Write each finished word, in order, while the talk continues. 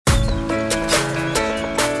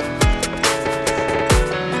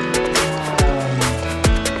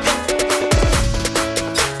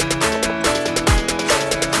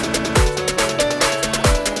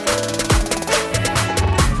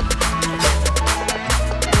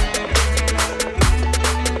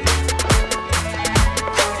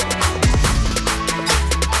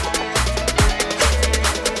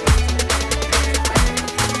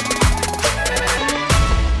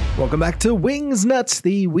Welcome back to Wings Nuts,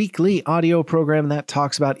 the weekly audio program that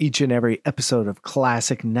talks about each and every episode of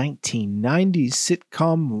classic 1990s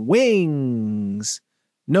sitcom Wings.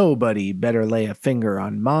 Nobody better lay a finger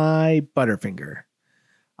on my Butterfinger.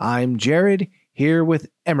 I'm Jared, here with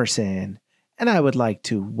Emerson, and I would like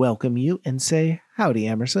to welcome you and say howdy,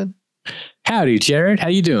 Emerson. Howdy, Jared. How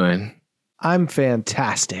you doing? I'm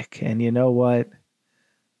fantastic, and you know what?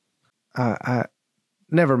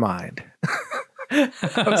 Never mind. I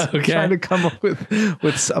was trying to come up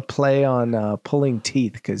with a play on pulling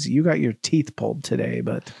teeth because you got your teeth pulled today,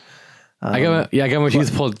 but I got my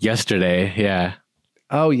teeth pulled yesterday. Yeah.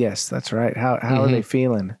 Oh yes, that's right. How are they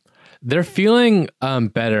feeling? They're feeling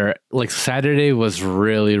better. Like Saturday was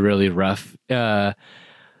really, really rough. It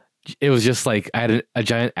was just like I had a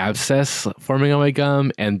giant abscess forming on my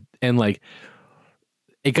gum, and like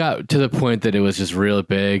it got to the point that it was just real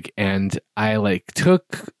big, and I like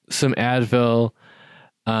took some Advil.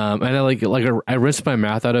 And I rinsed my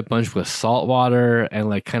mouth out a bunch with salt water and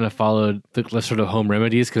like kind of followed the sort of home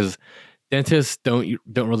remedies because dentists don't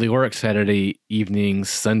really work Saturday evenings,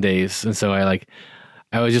 Sundays, and so I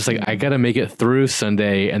was just like I gotta make it through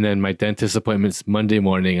Sunday, and then my dentist appointment's Monday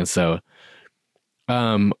morning, and so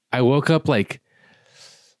I woke up like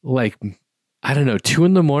I don't know 2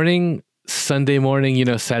 a.m. Sunday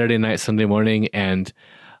morning, Saturday night, Sunday morning, and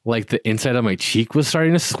like the inside of my cheek was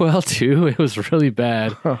starting to swell too. It was really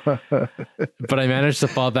bad, but I managed to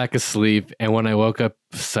fall back asleep. And when I woke up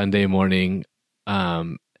Sunday morning,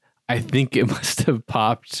 I think it must have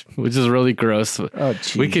popped, which is really gross. Oh,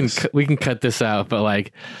 we can cut this out, but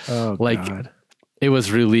God. It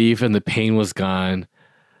was relief and the pain was gone.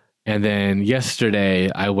 And then yesterday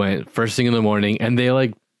I went first thing in the morning, and they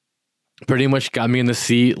like pretty much got me in the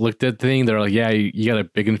seat, looked at the thing. They're like, yeah, you got a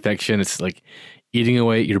big infection. It's like eating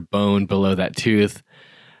away at your bone below that tooth.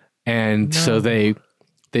 And so they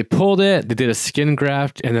pulled it, they did a skin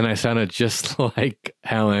graft, and then I sounded just like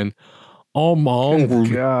Helen. Oh my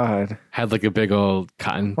God. Had like a big old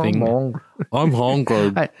cotton thing. I'm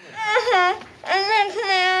hungry.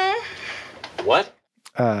 What?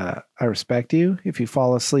 I respect you. If you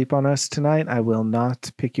fall asleep on us tonight, I will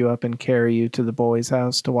not pick you up and carry you to the boys'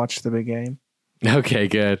 house to watch the big game. Okay,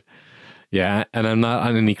 good. Yeah, and I'm not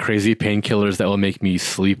on any crazy painkillers that will make me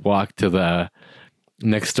sleepwalk to the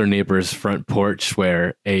next door neighbor's front porch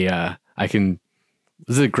where is it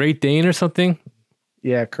a Great Dane or something?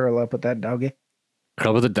 Yeah, curl up with that doggy.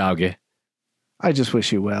 Curl with the doggy. I just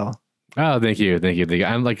wish you well. Oh, thank you.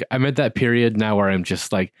 I'm at that period now where I'm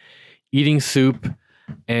just like eating soup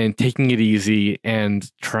and taking it easy and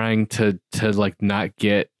trying to like not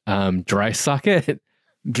get dry socket.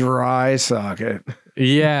 Dry socket.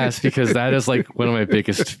 Yes, because that is like one of my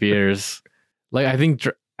biggest fears. Like I think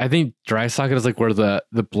dry socket is like where the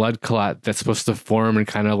blood clot that's supposed to form and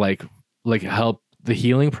kind of like help the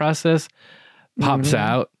healing process pops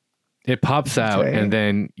out. It pops out, and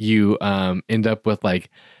then you end up with like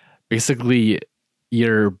basically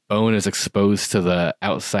your bone is exposed to the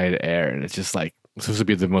outside air, and it's just like it's supposed to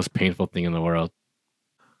be the most painful thing in the world.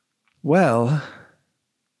 Well,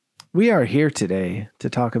 we are here today to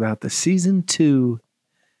talk about the season 2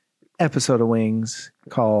 episode of Wings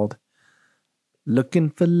called Looking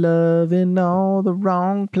for Love in All the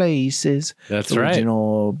Wrong Places. That's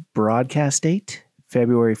Original broadcast date,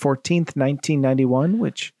 February 14th, 1991,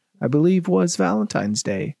 which I believe was Valentine's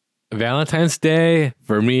Day. Valentine's Day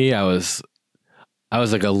for me, I was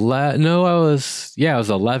like 11. No, I was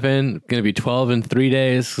 11, going to be 12 in 3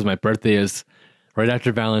 days because my birthday is right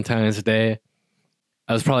after Valentine's Day.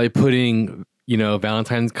 I was probably putting,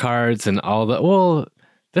 Valentine's cards and all that. Well,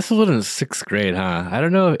 this was in 6th grade, huh? I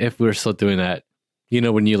don't know if we were still doing that.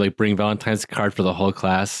 When you like bring Valentine's card for the whole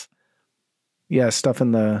class. Yeah,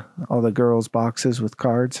 stuffing all the girls' boxes with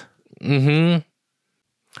cards. Mm-hmm.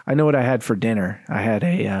 I know what I had for dinner. I had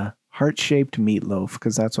a heart-shaped meatloaf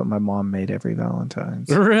because that's what my mom made every Valentine's.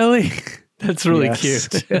 Really? That's really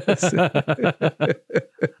cute. Yes. I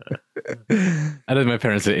didn't think my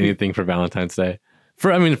parents did anything for Valentine's Day.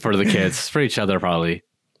 For the kids, for each other probably.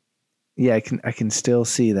 Yeah, I can still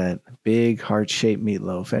see that big heart-shaped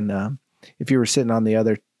meatloaf, and if you were sitting on the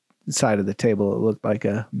other side of the table, it looked like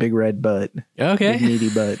a big red butt. Okay, big meaty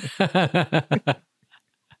butt.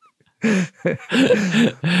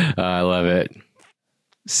 I love it.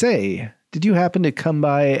 Say, did you happen to come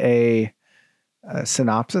by a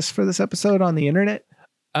synopsis for this episode on the internet?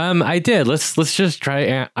 I did. Let's just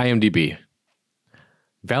try IMDb.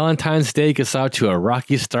 Valentine's Day gets out to a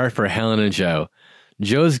rocky start for Helen and Joe.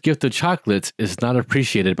 Joe's gift of chocolates is not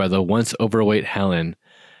appreciated by the once overweight Helen.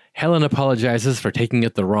 Helen apologizes for taking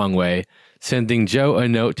it the wrong way, sending Joe a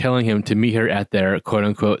note telling him to meet her at their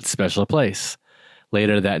quote-unquote special place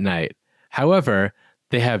later that night. However,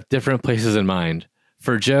 they have different places in mind.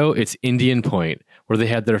 For Joe, it's Indian Point, where they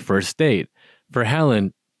had their first date. For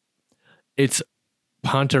Helen, it's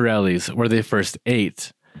Pontarelli's, where they first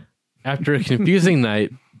ate. After a confusing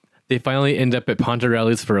night, they finally end up at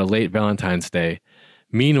Pontarelli's for a late Valentine's Day.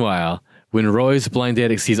 Meanwhile, when Roy's blind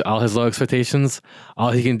date exceeds all his low expectations,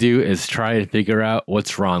 all he can do is try and figure out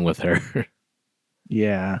what's wrong with her.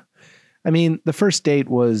 Yeah. I mean, the first date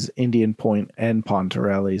was Indian Point and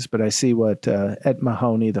Pontarelli's, but I see what Ed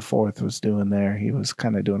Mahoney IV was doing there. He was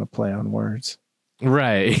kind of doing a play on words.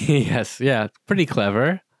 Right. Yes. Yeah. Pretty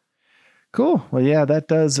clever. Cool. Well, yeah, that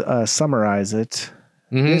does summarize it.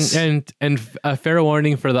 Mm-hmm. And a fair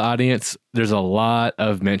warning for the audience, there's a lot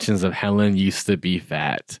of mentions of Helen used to be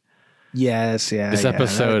fat. Yes, yeah. This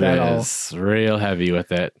episode is real heavy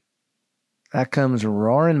with it. That comes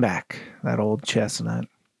roaring back, that old chestnut.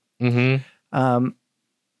 Mm-hmm.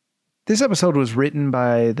 This episode was written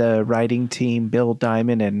by the writing team Bill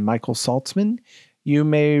Diamond and Michael Saltzman. You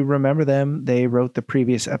may remember them. They wrote the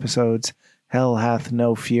previous episodes, Hell Hath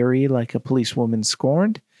No Fury, Like a Policewoman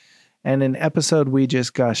Scorned, and an episode we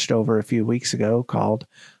just gushed over a few weeks ago called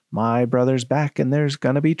My Brother's Back and There's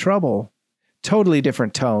Gonna Be Trouble. Totally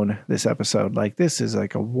different tone, this episode. Like, this is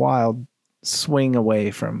like a wild swing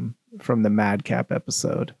away from the Madcap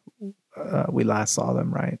episode. We last saw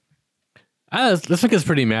them, right? This one is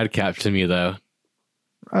pretty madcap to me, though.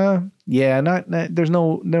 Yeah, not there's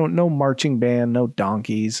no marching band, no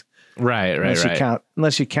donkeys. Right.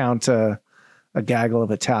 Unless you count a gaggle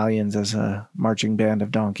of Italians as a marching band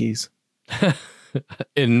of donkeys.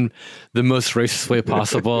 In the most racist way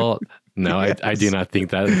possible. No, yes. I do not think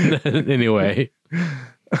that anyway.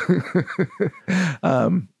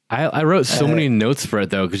 I wrote so many notes for it,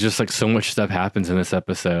 though, because just like so much stuff happens in this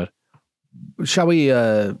episode. Shall we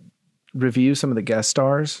review some of the guest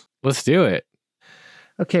stars? Let's do it.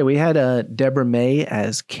 Okay, we had Deborah May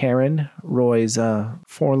as Karen, Roy's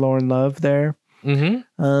forlorn love there.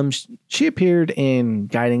 Mm-hmm. She appeared in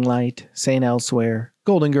Guiding Light, St. Elsewhere,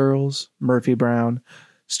 Golden Girls, Murphy Brown,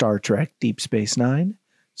 Star Trek Deep Space Nine,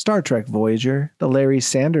 Star Trek Voyager, The Larry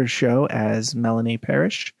Sanders Show as Melanie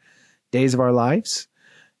Parrish, Days of Our Lives,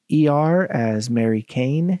 ER as Mary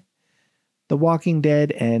Kane, The Walking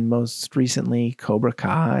Dead, and most recently Cobra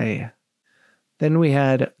Kai. Then we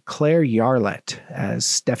had Claire Yarlett as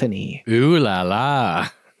Stephanie. Ooh la la.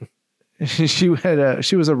 She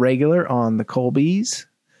was a regular on The Colbys.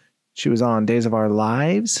 She was on Days of Our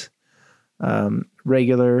Lives,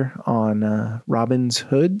 regular on Robin's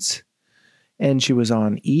Hoods, and she was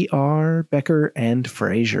on ER, Becker, and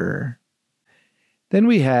Frasier. Then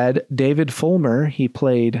we had David Fulmer. He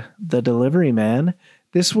played the delivery man.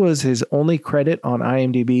 This was his only credit on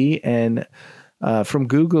IMDb, and from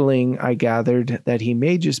Googling, I gathered that he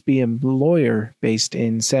may just be a lawyer based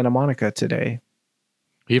in Santa Monica today.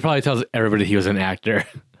 He probably tells everybody he was an actor.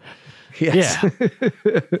 Yes.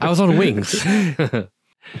 Yeah. I was on Wings.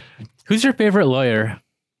 Who's your favorite lawyer?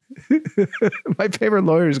 My favorite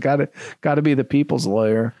lawyer's got to be the people's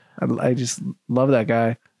lawyer. I just love that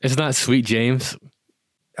guy. It's not Sweet James.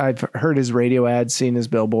 I've heard his radio ads, seen his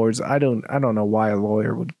billboards. I don't know why a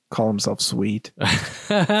lawyer would call himself sweet.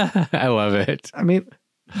 I love it. I mean,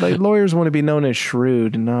 like, lawyers want to be known as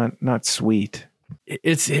shrewd, not sweet.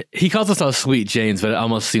 He calls himself Sweet James, but it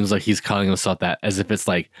almost seems like he's calling himself that as if it's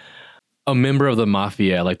like a member of the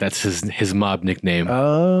mafia. Like that's his mob nickname.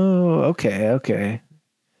 Oh, okay.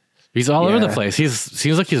 He's all over the place.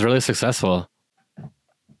 Seems like he's really successful.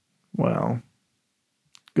 Well,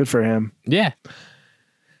 good for him. Yeah.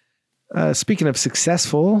 Speaking of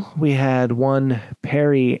successful, we had one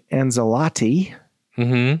Perry Anzalotti.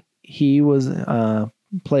 Mm-hmm. He was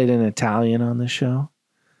played an Italian on the show.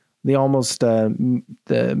 The almost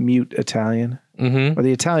the mute Italian, or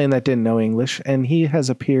the Italian that didn't know English, and he has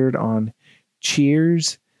appeared on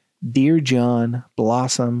Cheers, Dear John,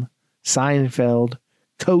 Blossom, Seinfeld,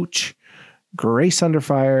 Coach, Grace Under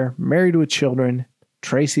Fire, Married with Children,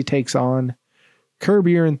 Tracy Takes On, Curb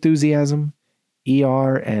Your Enthusiasm,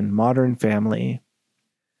 ER, and Modern Family.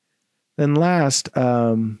 Then last,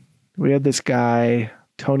 we had this guy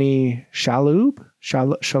Tony Shalhoub.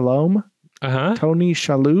 Tony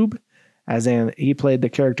Shalhoub, he played the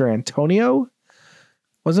character Antonio.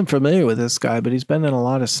 Wasn't familiar with this guy, but he's been in a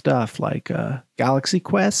lot of stuff like Galaxy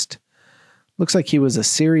Quest. Looks like he was a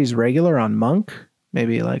series regular on Monk,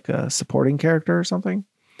 maybe like a supporting character or something.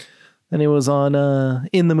 Then he was on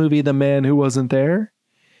in the movie The Man Who Wasn't There.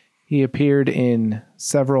 He appeared in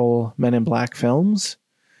several Men in Black films,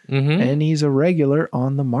 and he's a regular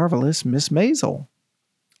on The Marvelous Miss Maisel.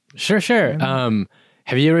 Sure, sure. And-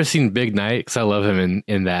 Have you ever seen Big Night? Because I love him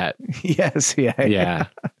in that. Yes, yeah, Yeah.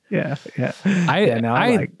 yeah.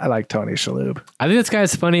 I I like Tony Shalhoub. I think this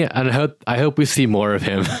guy's funny, and I hope we see more of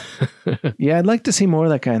him. Yeah, I'd like to see more of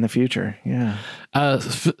that guy in the future. Yeah.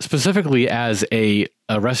 Specifically as a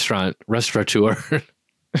restaurateur.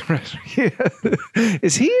 Yeah.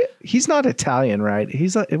 Is he's not Italian, right?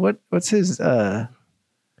 He's like what's his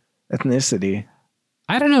ethnicity?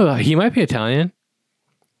 I don't know. He might be Italian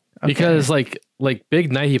Okay. because like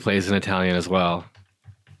Big Night, he plays in Italian as well.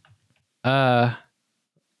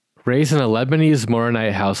 Raised in a Lebanese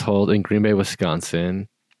Moronite household in Green Bay, Wisconsin.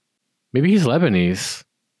 Maybe he's Lebanese.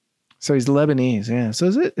 So he's Lebanese, yeah. So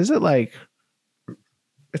is it like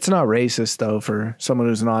it's not racist though for someone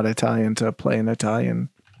who's not Italian to play an Italian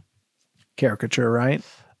caricature, right?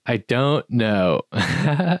 I don't know.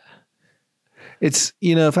 It's,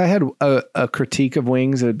 if I had a critique of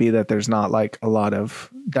Wings, it would be that there's not like a lot of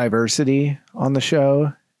diversity on the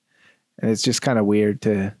show. And it's just kind of weird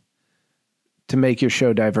to make your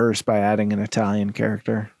show diverse by adding an Italian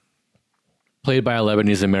character. Played by a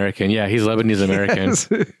Lebanese American. Yeah, he's Lebanese American.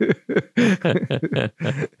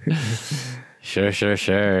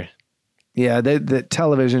 Sure. Yeah, the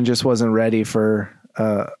television just wasn't ready for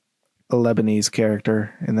a Lebanese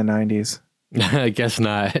character in the 90s. I guess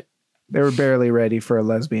not. They were barely ready for a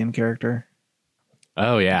lesbian character.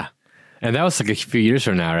 Oh, yeah. And that was like a few years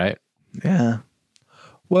from now, right? Yeah.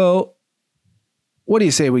 Well, what do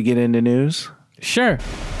you say we get into news? Sure.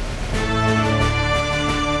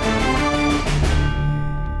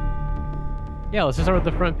 Yeah, let's just start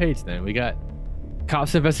with the front page then. We got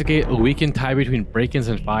cops investigate a weekend tie between break-ins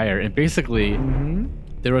and fire. And basically,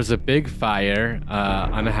 there was a big fire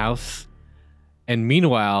on a house. And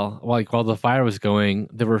meanwhile, while the fire was going,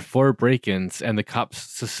 there were 4 break-ins, and the cops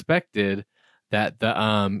suspected that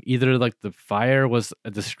the either like the fire was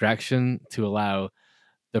a distraction to allow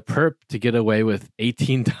the perp to get away with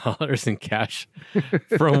 $18 in cash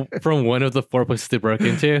from one of the 4 places they broke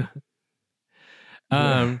into.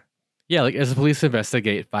 Yeah, like as the police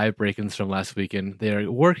investigate 5 break-ins from last weekend, they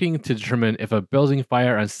are working to determine if a building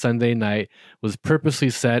fire on Sunday night was purposely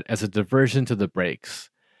set as a diversion to the breaks.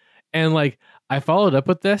 And like I followed up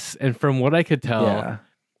with this, and from what I could tell,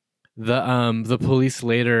 the police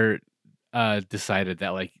later decided that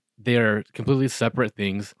like they're completely separate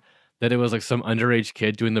things. That it was like some underage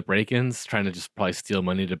kid doing the break-ins, trying to just probably steal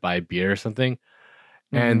money to buy beer or something.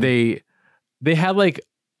 And they had like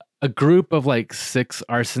a group of like 6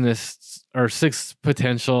 arsonists or 6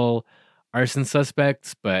 potential arson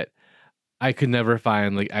suspects, but I could never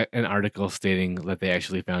find like an article stating that they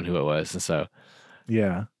actually found who it was. And so,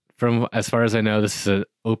 Yeah. from as far as I know, this is an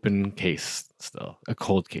open case still, a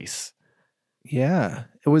cold case. Yeah.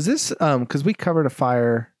 It was this because we covered a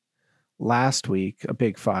fire last week, a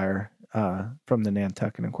big fire from the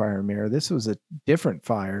Nantucket Enquirer Mirror. This was a different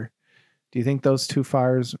fire. Do you think those 2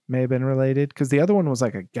 fires may have been related? Because the other one was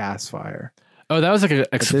like a gas fire. Oh, that was like an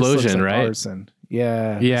explosion, like right? Arson.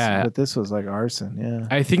 Yeah. Yeah. But this was like arson. Yeah.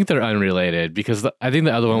 I think they're unrelated because I think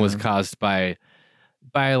the other one was caused by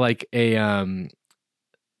like a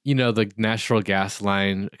the natural gas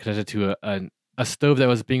line connected to a stove that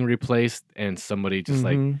was being replaced, and somebody just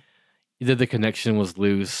like either the connection was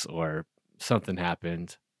loose or something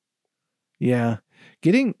happened. Yeah.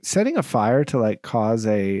 Setting a fire to like cause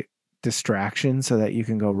a distraction so that you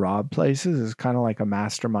can go rob places is kind of like a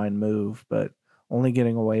mastermind move, but only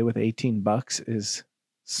getting away with $18 is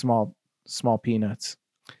small peanuts.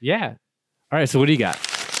 Yeah. All right. So what do you got?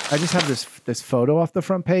 I just have this photo off the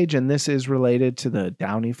front page, and this is related to the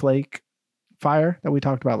Downy Flake fire that we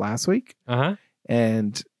talked about last week.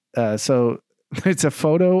 And so it's a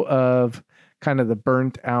photo of kind of the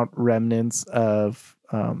burnt out remnants of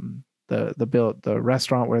the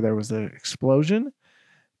restaurant where there was the explosion.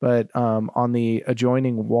 But on the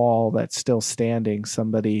adjoining wall that's still standing,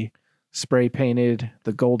 somebody spray painted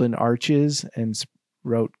the golden arches and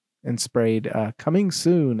wrote and sprayed "coming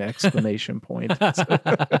soon!" exclamation point.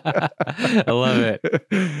 I love it.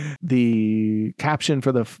 The caption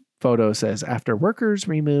for the photo says, "After workers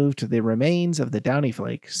removed the remains of the Downy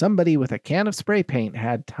Flake, somebody with a can of spray paint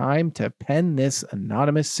had time to pen this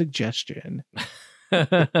anonymous suggestion."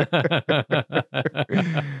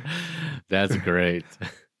 That's great.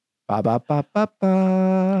 Ba, ba, ba, ba,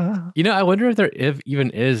 ba. I wonder if there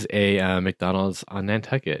even is a McDonald's on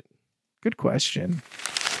Nantucket. Good question.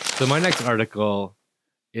 So my next article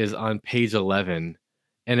is on page 11,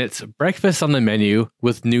 and it's breakfast on the menu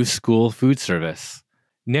with new school food service.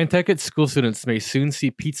 Nantucket school students may soon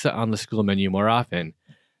see pizza on the school menu more often.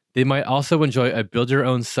 They might also enjoy a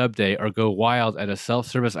build-your-own sub day or go wild at a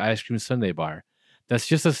self-service ice cream sundae bar. That's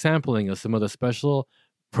just a sampling of some of the special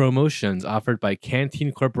promotions offered by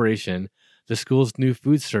Canteen Corporation, the school's new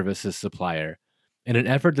food services supplier. In an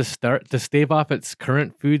effort to stave off its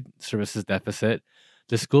current food services deficit,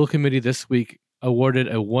 the school committee this week awarded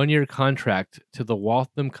a 1-year contract to the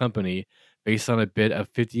Waltham Company based on a bid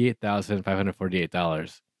of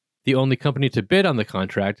 $58,548. The only company to bid on the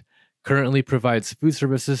contract currently provides food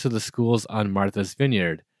services to the schools on Martha's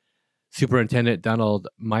Vineyard. Superintendent Donald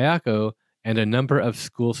Mayako and a number of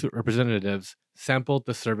school representatives sampled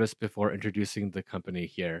the service before introducing the company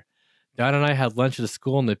here. Don and I had lunch at a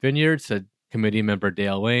school in the Vineyard, said committee member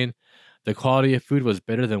Dale Wayne. The quality of food was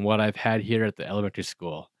better than what I've had here at the elementary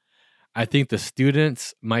school. I think the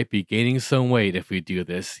students might be gaining some weight if we do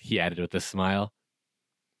this, he added with a smile.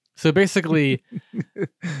 So basically,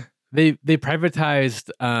 they privatized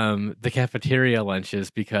the cafeteria lunches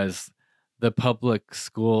because the public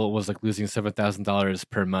school was like losing $7,000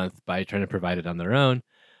 per month by trying to provide it on their own.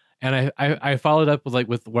 And I followed up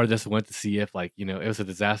with where this went to see if it was a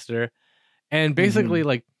disaster. And basically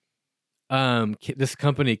this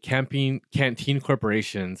company, Canteen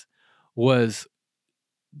Corporations, was,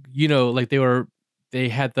 they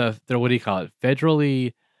had their, what do you call it?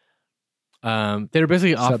 Federally, they were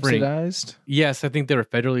basically offering subsidized. Yes, I think they were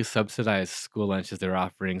federally subsidized school lunches they were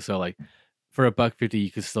offering. So for $1.50,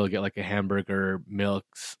 you could still get a hamburger,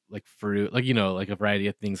 milks, fruit, a variety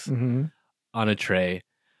of things on a tray.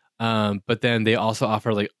 But then they also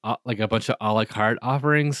offer a bunch of a la carte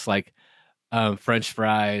offerings, French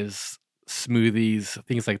fries, smoothies,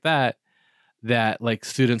 things like that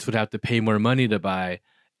students would have to pay more money to buy.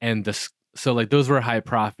 And those were high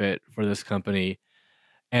profit for this company.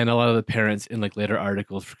 And a lot of the parents in later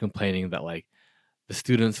articles were complaining that the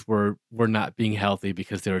students were not being healthy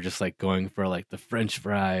because they were just going for the French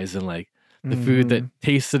fries and the food that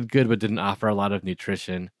tasted good but didn't offer a lot of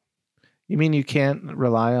nutrition. You mean you can't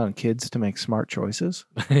rely on kids to make smart choices?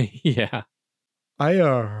 Yeah.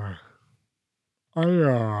 I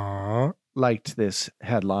liked this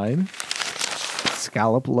headline.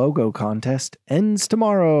 Scallop logo contest ends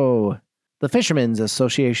tomorrow. The Fishermen's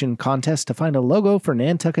Association contest to find a logo for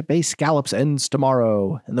Nantucket-based scallops ends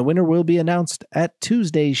tomorrow, and the winner will be announced at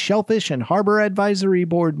Tuesday's Shellfish and Harbor Advisory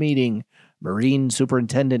Board meeting. Marine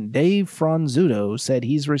Superintendent Dave Franzuto said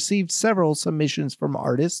he's received several submissions from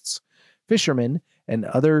artists, fishermen, and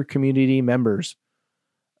other community members.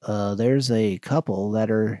 There's a couple that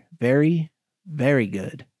are very, very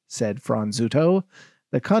good, said Franzuto.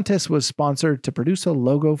 The contest was sponsored to produce a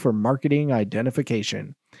logo for marketing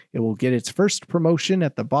identification. It will get its first promotion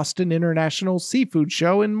at the Boston International Seafood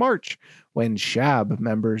Show in March, when SHAB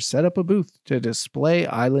members set up a booth to display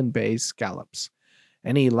Island Bay scallops.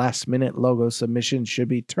 Any last-minute logo submissions should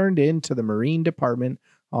be turned in to the Marine Department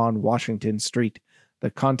on Washington Street.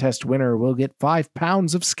 The contest winner will get 5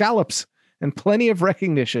 pounds of scallops and plenty of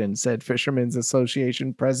recognition, said Fishermen's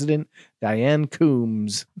Association President Diane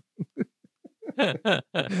Coombs. I'm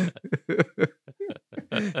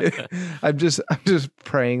just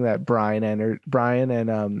praying that Brian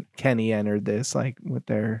and Kenny entered this with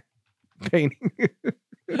their painting.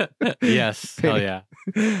 Yes, painting. Hell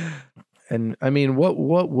yeah. And I mean, what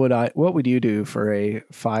would you do for a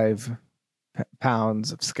 5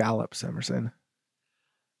 pounds of scallops, Emerson?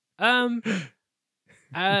 I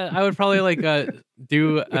would probably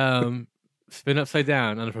do spin upside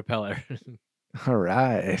down on a propeller. All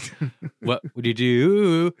right. What would you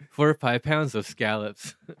do for 5 pounds of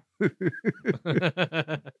scallops?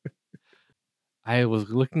 I was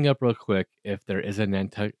looking up real quick if there is a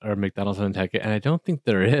Nantucket or McDonald's in Nantucket, and I don't think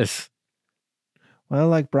there is. Well,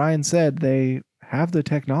 like Brian said, they have the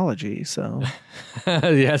technology, so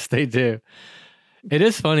yes, they do. It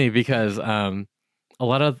is funny because a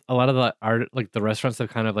lot of the art, the restaurants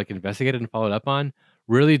I've kind of investigated and followed up on,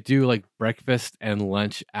 really do breakfast and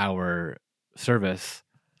lunch hour service.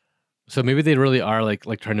 So maybe they really are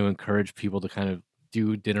trying to encourage people to kind of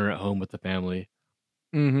do dinner at home with the family.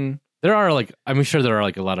 Mm-hmm. There are I'm sure there are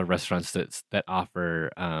a lot of restaurants that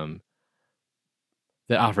offer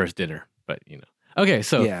that offers dinner, but Okay,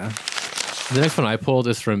 so yeah, the next one I pulled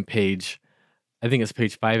is from page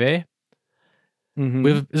 5A. mm-hmm.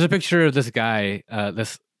 There's a picture of this guy,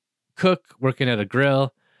 this cook working at a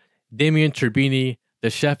grill. Damien Turbini, the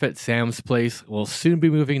chef at Sam's Place, will soon be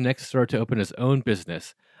moving next door to open his own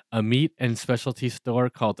business, a meat and specialty store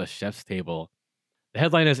called The Chef's Table. The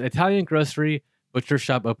headline is Italian Grocery, Butcher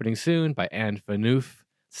Shop Opening Soon by Anne Fanouf,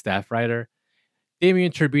 staff writer.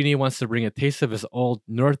 Damien Turbini wants to bring a taste of his old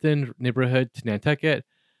North End neighborhood to Nantucket.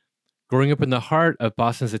 Growing up in the heart of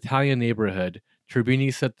Boston's Italian neighborhood,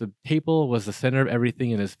 Turbini said the table was the center of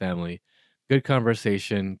everything in his family. good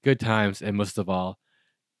conversation, good times, and most of all,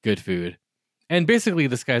 good food. And basically,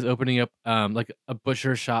 this guy's opening up like a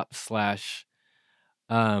butcher shop slash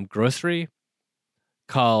grocery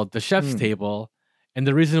called the Chef's Table. And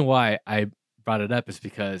the reason why I brought it up is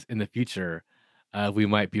because in the future, we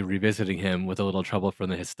might be revisiting him with a little trouble from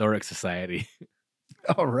the Historic Society.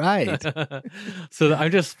 All right. So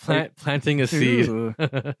I'm just planting a seed. Ooh,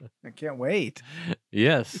 I can't wait.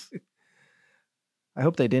 Yes. I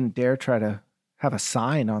hope they didn't dare try to have a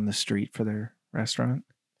sign on the street for their restaurant.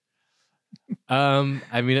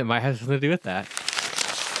 I mean, it might have something to do with that.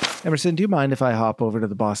 Emerson, do you mind if I hop over to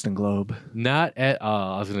the Boston Globe? Not at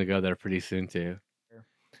all. I was going to go there pretty soon too.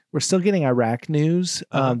 We're still getting Iraq news.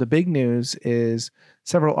 The big news is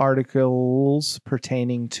several articles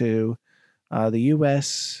pertaining to the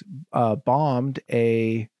U.S. Bombed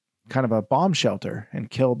a kind of a bomb shelter and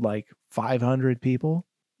killed like 500 people.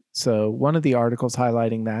 So one of the articles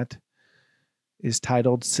highlighting that is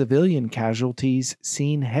titled "Civilian Casualties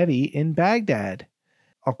Seen Heavy in Baghdad."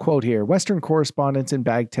 I'll quote here. Western correspondents in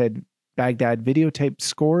Baghdad videotaped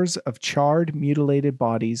scores of charred, mutilated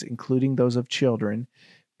bodies, including those of children,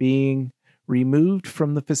 being removed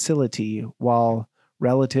from the facility while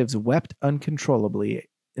relatives wept uncontrollably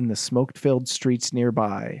in the smoke-filled streets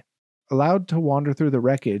nearby. Allowed to wander through the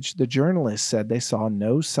wreckage, the journalists said they saw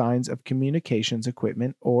no signs of communications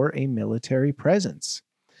equipment or a military presence.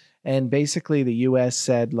 And basically the U.S.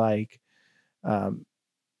 said, like,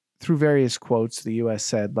 through various quotes, the U.S.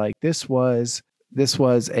 said, like, this was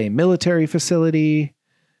a military facility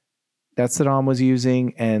that Saddam was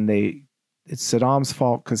using, and it's Saddam's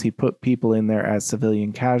fault because he put people in there as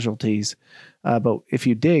civilian casualties. But if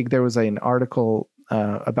you dig, there was an article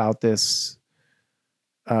about this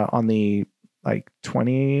on the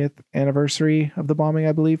 20th anniversary of the bombing,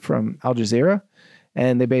 I believe, from Al Jazeera,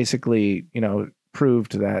 and they basically,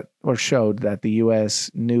 proved that or showed that the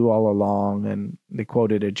U.S. knew all along, and they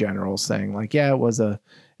quoted a general saying, like, yeah, it was a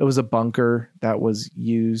bunker that was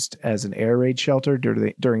used as an air raid shelter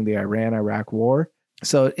during the Iran-Iraq war.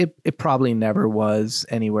 So it probably never was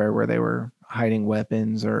anywhere where they were hiding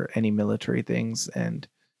weapons or any military things. And,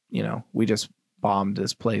 we just bombed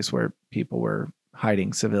this place where people were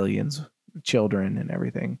hiding civilians, children, and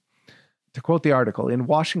everything. To quote the article, in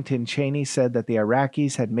Washington, Cheney said that the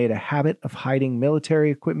Iraqis had made a habit of hiding military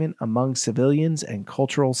equipment among civilians and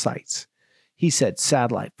cultural sites. He said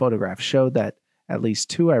satellite photographs showed that at least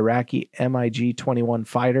 2 Iraqi MiG-21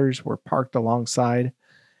 fighters were parked alongside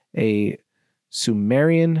a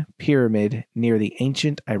Sumerian pyramid near the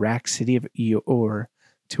ancient Iraq city of Ur,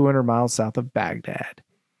 200 miles south of Baghdad.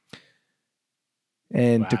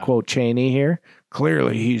 And to quote Cheney here,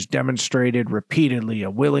 clearly he's demonstrated repeatedly a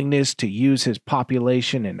willingness to use his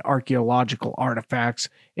population and archaeological artifacts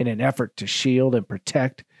in an effort to shield and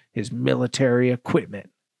protect his military equipment.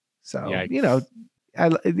 So, Yikes.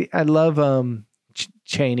 I love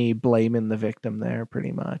Cheney blaming the victim there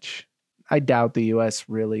pretty much. I doubt the U.S.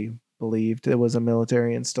 really believed it was a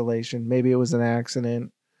military installation. Maybe it was an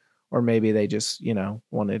accident, or maybe they just,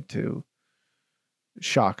 wanted to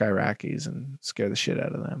shock Iraqis and scare the shit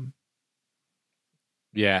out of them.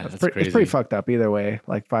 Yeah, that's crazy. It's pretty fucked up either way.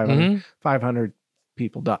 Like 500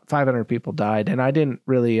 people died. And I didn't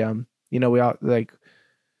really, we all, like,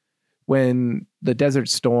 when the Desert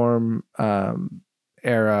Storm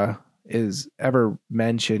era is ever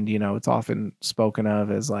mentioned, it's often spoken of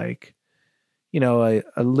as like, a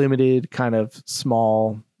limited kind of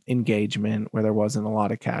small engagement where there wasn't a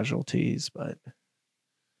lot of casualties, but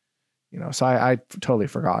so I totally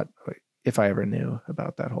forgot if I ever knew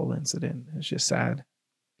about that whole incident. It's just sad.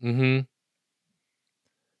 Mm-hmm.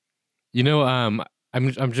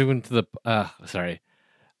 I'm driven to the sorry.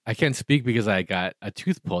 I can't speak because I got a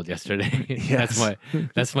tooth pulled yesterday. Yes.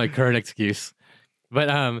 That's my current excuse. But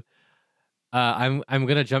I'm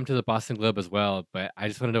gonna jump to the Boston Globe as well, but I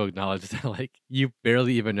just wanted to acknowledge that, like, you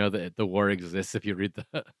barely even know that the war exists if you read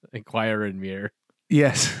the Enquirer and Mirror.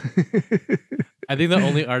 Yes. I think the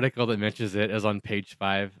only article that mentions it is on page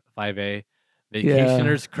 5A.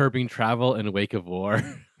 Vacationers curbing travel in wake of war.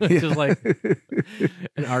 Which is like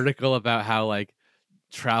an article about how, like,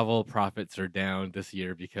 travel profits are down this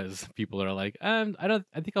year because people are like, I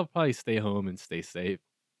think I'll probably stay home and stay safe.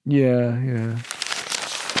 Yeah.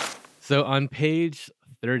 So on page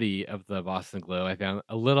 30 of the Boston Globe, I found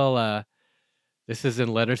a little, this is in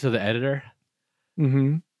letter to the editor.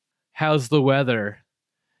 Mm-hmm. How's the weather?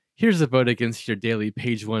 Here's a vote against your daily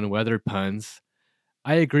page 1 weather puns.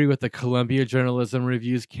 I agree with the Columbia Journalism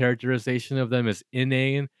Review's characterization of them as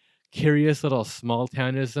inane, curious little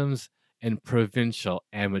small-townisms, and provincial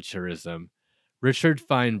amateurism. Richard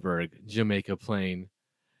Feinberg, Jamaica Plain.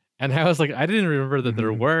 And I was like, I didn't remember that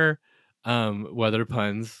there Mhm. were weather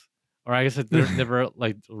puns, or I guess I never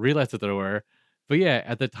like realized that there were. But yeah,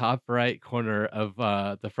 at the top right corner of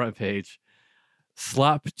the front page,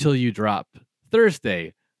 slop till you drop.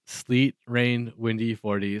 Thursday, sleet, rain, windy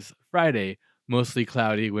 40s. Friday, mostly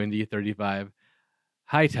cloudy, windy 35.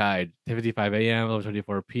 High tide, 10:55 a.m.,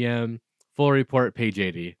 11:24 p.m. Full report, page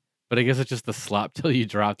 80. But I guess it's just the slop till you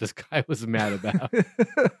drop this guy was mad about.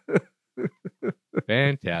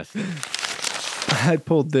 Fantastic. I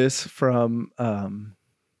pulled this from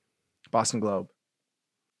Boston Globe.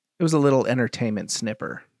 It was a little entertainment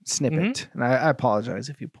snippet, and I apologize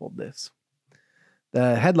if you pulled this.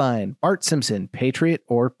 The headline: Bart Simpson, Patriot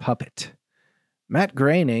or Puppet? Matt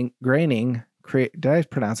Groening, did I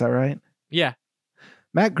pronounce that right? Yeah.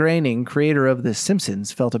 Matt Groening, creator of The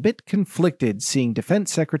Simpsons, felt a bit conflicted seeing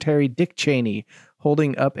Defense Secretary Dick Cheney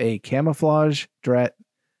holding up a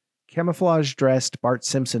camouflage-dressed Bart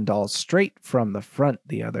Simpson doll straight from the front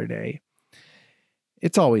the other day.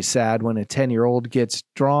 It's always sad when a 10-year-old gets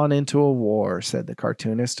drawn into a war, said the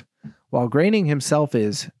cartoonist. While Groening himself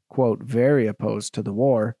is, quote, very opposed to the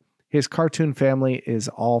war, his cartoon family is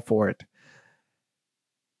all for it.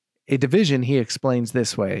 A division he explains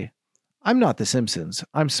this way: I'm not the Simpsons.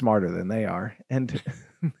 I'm smarter than they are. And,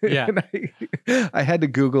 Yeah. and I had to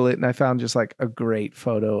Google it, and I found just like a great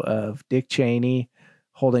photo of Dick Cheney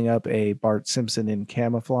holding up a Bart Simpson in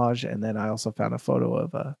camouflage. And then I also found a photo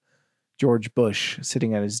of George Bush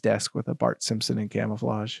sitting at his desk with a Bart Simpson in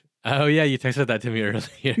camouflage. Oh, yeah. You texted that to me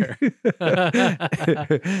earlier.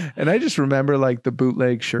 And I just remember like the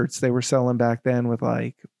bootleg shirts they were selling back then with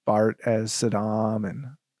like Bart as Saddam. And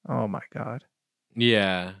oh my God.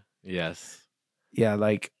 Yeah. Yes. Yeah.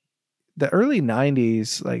 Like the early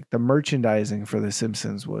 90s, like the merchandising for The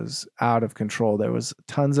Simpsons was out of control. There was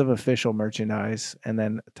tons of official merchandise and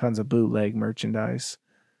then tons of bootleg merchandise.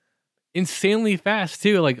 Insanely fast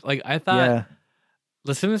too. Like I thought Yeah.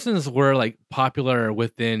 The Simpsons were like popular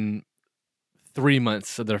within 3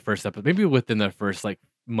 months of their first episode, maybe within the first like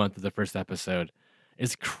month of the first episode.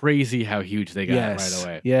 It's crazy how huge they got right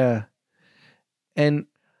away. Yeah. And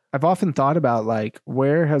I've often thought about like,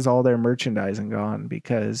 where has all their merchandising gone?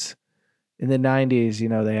 Because in the 90s, you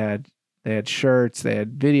know, they had shirts, they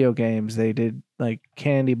had video games, they did like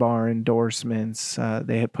candy bar endorsements,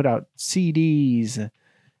 they had put out CDs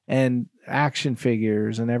and action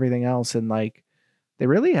figures and everything else, and like they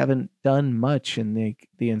really haven't done much in the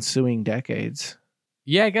ensuing decades.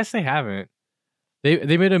 Yeah, I guess they haven't.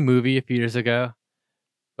 They made a movie a few years ago,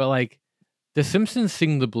 but like The Simpsons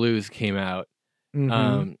Sing the Blues came out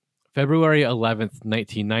February 11th,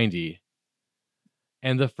 1990.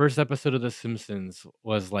 And the first episode of The Simpsons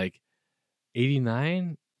was like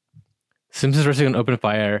 89. Simpsons Racing on Open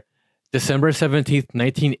Fire, December 17th,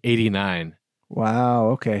 1989. Wow.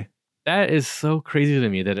 Okay. That is so crazy to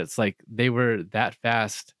me that it's like they were that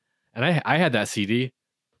fast. And I had that CD.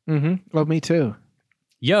 Well, me too.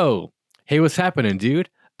 Yo, hey, what's happening, dude?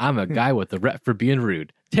 I'm a guy with a rep for being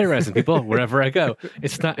rude, terrorizing people wherever I go.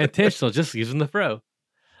 It's not intentional, just using the fro.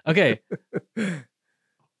 Okay.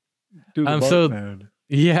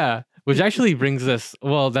 Yeah, which actually brings us,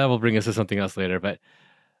 well, that will bring us to something else later, but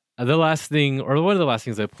the last thing, or one of the last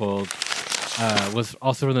things I pulled was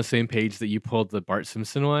also from the same page that you pulled the Bart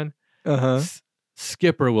Simpson one.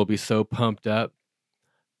 Skipper will be so pumped up.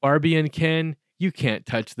 Barbie and Ken, you can't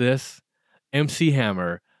touch this. MC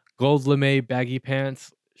Hammer, gold lame baggy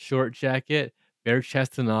pants, short jacket, bare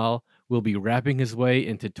chest and all, will be wrapping his way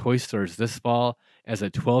into toy stores this fall as a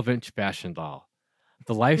 12-inch fashion doll.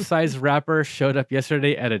 The life-size rapper showed up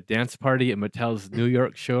yesterday at a dance party at Mattel's New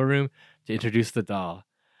York showroom to introduce the doll.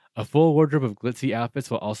 A full wardrobe of glitzy outfits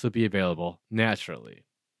will also be available, naturally.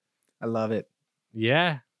 I love it.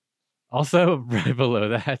 Yeah. Also, right below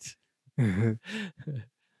that,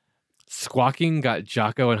 Squawking got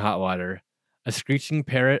Jocko in hot water. A screeching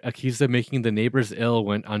parrot accused of making the neighbors ill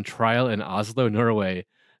went on trial in Oslo, Norway,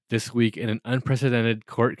 this week in an unprecedented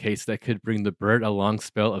court case that could bring the bird a long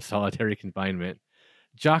spell of solitary confinement.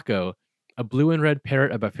 Jocko, a blue and red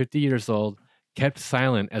parrot about 50 years old, kept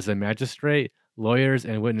silent as a magistrate, lawyers,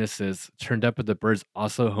 and witnesses turned up at the bird's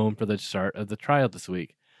Oslo home for the start of the trial this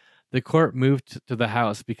week. The court moved to the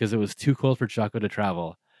house because it was too cold for Jocko to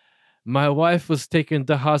travel. My wife was taken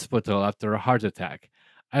to hospital after a heart attack.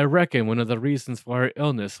 I reckon one of the reasons for her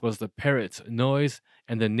illness was the parrot's noise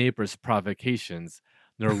and the neighbor's provocations.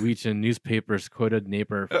 Norwegian newspapers quoted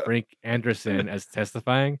neighbor Frank Anderson as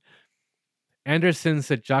testifying. Anderson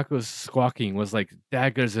said Jocko's squawking was like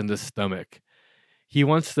daggers in the stomach. He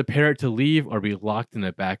wants the parrot to leave or be locked in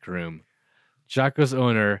a back room. Jocko's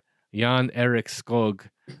owner, Jan Erik Skog,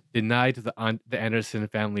 denied the Anderson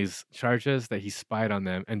family's charges that he spied on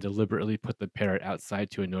them and deliberately put the parrot outside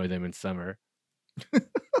to annoy them in summer.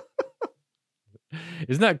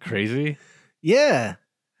 Isn't that crazy? Yeah.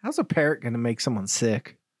 How's a parrot going to make someone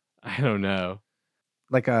sick? I don't know.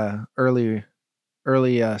 Like a early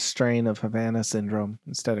strain of Havana syndrome.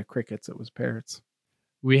 Instead of crickets, it was parrots.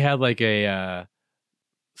 We had like a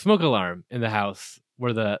smoke alarm in the house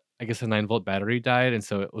where I guess the 9-volt battery died, and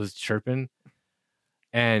so it was chirping.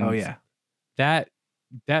 And Oh yeah. that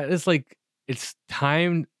is like, it's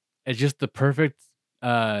timed at just the perfect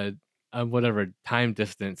whatever time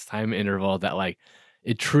interval that like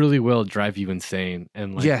it truly will drive you insane.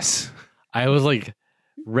 And like, Yes. I was like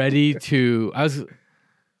ready to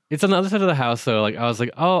it's on the other side of the house, so like I was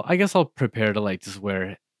like, oh, I guess I'll prepare to like just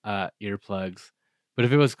wear earplugs. But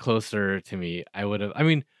if it was closer to me, I would have. I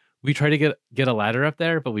mean, we tried to get a ladder up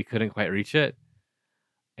there, but we couldn't quite reach it.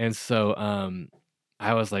 And so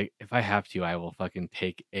I was like, if I have to, I will fucking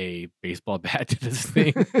take a baseball bat to this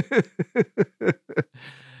thing.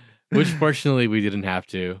 Which fortunately we didn't have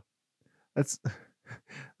to. That's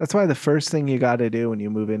why the first thing you got to do when you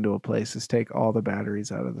move into a place is take all the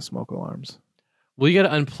batteries out of the smoke alarms. Well, you got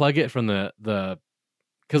to unplug it from the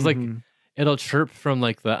because like it'll chirp from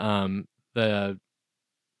like the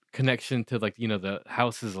connection to like, you know, the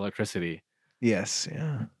house's electricity. Yes,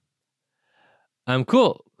 yeah.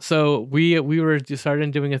 Cool. So we were just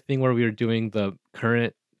started doing a thing where we were doing the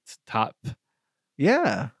current top.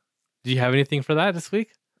 Yeah. Do you have anything for that this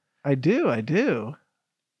week? I do. And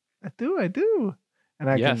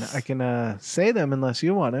I can say them unless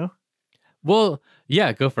you want to. Well,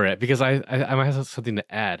 yeah, go for it, because I might have something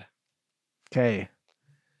to add. Okay.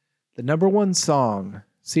 The number one song.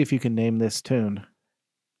 See if you can name this tune.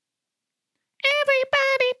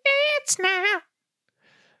 Everybody dance now.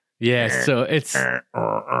 Yeah, so it's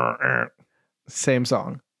same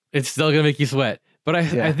song. It's still gonna make you sweat. But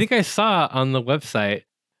I think I saw on the website,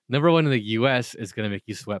 number one in the US is Gonna Make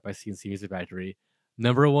You Sweat by CNC Music Factory.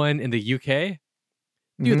 Number one in the UK,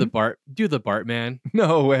 do the Bartman.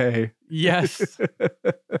 No way. Yes.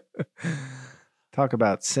 Talk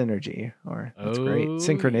about synergy, or that's great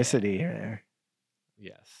synchronicity there.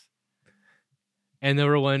 Yes. And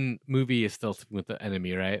number one movie is Still Sleeping with the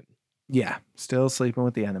Enemy, right? Yeah, Still Sleeping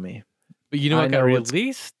with the Enemy. But you know what got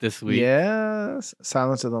released this week? Yes,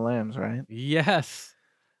 Silence of the Lambs, right? Yes.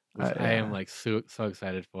 Which I am like so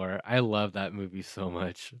excited for. I love that movie so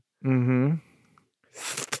much. Mm-hmm.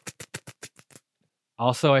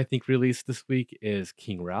 Also, I think released this week is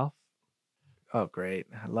King Ralph. Oh, great.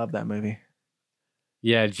 I love that movie.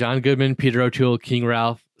 Yeah, John Goodman, Peter O'Toole, King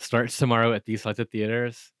Ralph starts tomorrow at these selected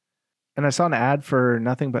theaters. And I saw an ad for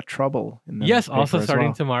Nothing But Trouble. Yes, also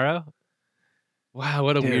starting tomorrow. Wow,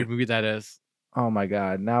 what a weird movie that is. Oh my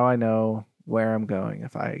God. Now I know where I'm going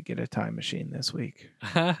if I get a time machine this week.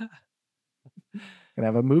 Gonna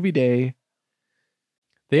have a movie day.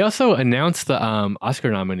 They also announced the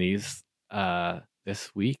Oscar nominees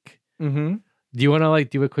this week. Mm-hmm. Do you want to like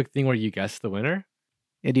do a quick thing where you guess the winner?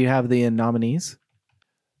 Yeah, do you have the nominees?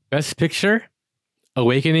 Best Picture,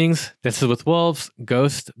 Awakenings, Dances with Wolves,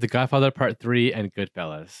 Ghost, The Godfather Part 3, and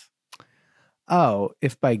Goodfellas. Oh,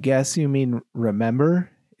 if by guess you mean remember,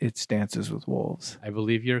 it's Dances with Wolves. I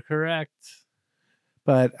believe you're correct.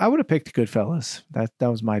 But I would have picked Goodfellas. That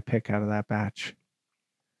was my pick out of that batch.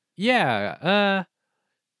 Yeah.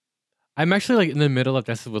 I'm actually like in the middle of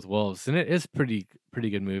Dances with Wolves, and it is pretty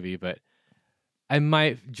good movie, but I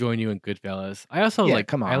might join you in Goodfellas. I also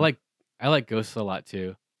come on. I like Ghost a lot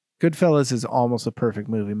too. Goodfellas is almost a perfect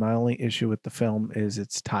movie. My only issue with the film is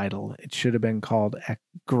its title. It should have been called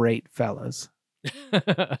Great Fellas.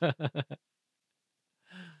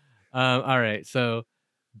 All right. So,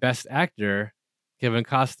 Best Actor: Kevin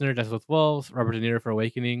Costner, Dances with Wolves; Robert De Niro for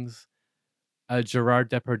Awakenings;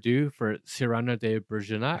 Gerard Depardieu for Cyrano de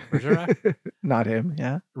Bergerac. Not him.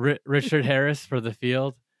 Yeah. Richard Harris for The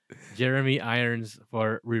Field; Jeremy Irons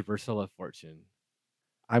for Reversal of Fortune.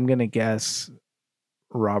 I'm gonna guess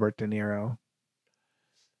Robert De Niro.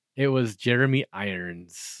 It was Jeremy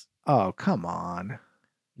Irons. Oh, come on.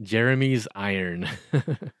 Jeremy's iron.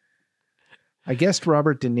 I guessed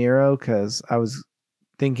Robert De Niro because I was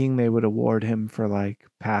thinking they would award him for like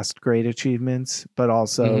past great achievements, but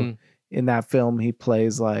also in that film he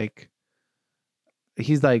plays like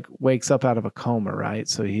he's like wakes up out of a coma, right?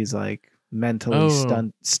 So he's like mentally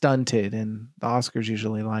stunted, and the Oscars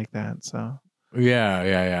usually like that. So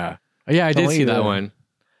yeah. I did see that one.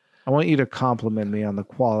 I want you to compliment me on the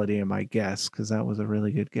quality of my guess, because that was a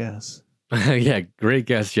really good guess. Yeah, great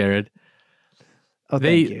guess, Jared. Oh,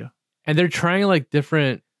 thank you. And they're trying like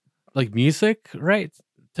different like music, right?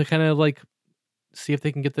 To kind of like see if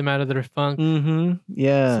they can get them out of their funk.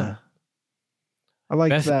 Yeah. I liked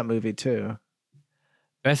Best- that movie too.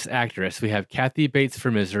 Best Actress, we have Kathy Bates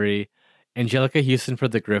for Misery, Angelica Houston for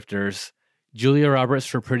The Grifters, Julia Roberts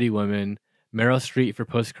for Pretty Woman, Meryl Streep for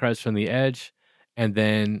Postcards from the Edge, and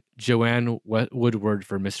then Joanne Woodward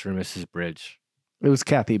for Mr. and Mrs. Bridge. It was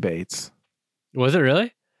Kathy Bates. Was it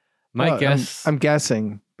really? My Well, guess. I'm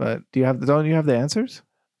guessing, but don't you have the answers?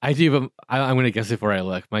 I do, but I'm going to guess before I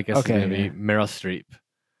look. My guess is Okay, going to be Meryl Streep.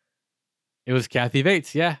 It was Kathy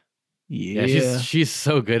Bates. Yeah. Yeah. She's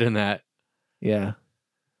so good in that. Yeah.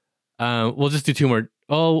 We'll just do two more.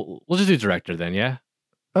 Oh, we'll just do director then. Yeah.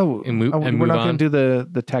 Oh, And move we're not going on? to do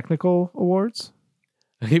the technical awards?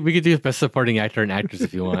 We could do Best Supporting Actor and Actress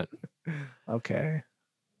if you want. Okay.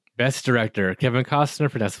 Best Director, Kevin Costner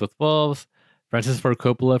for Dances with Wolves, Francis Ford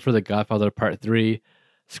Coppola for The Godfather Part 3,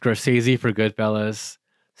 Scorsese for Goodfellas,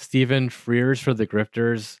 Stephen Frears for The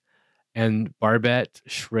Grifters, and Barbette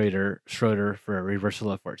Schroeder for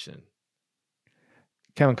Reversal of Fortune.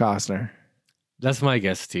 Kevin Costner. That's my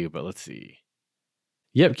guess too, but let's see.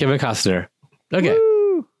 Yep, Kevin Costner. Okay,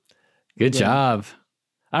 Woo! good Yeah. job.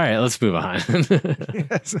 All right, let's move on.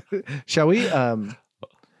 Yes. Shall we?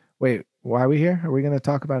 Wait, why are we here? Are we going to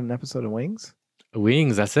talk about an episode of Wings?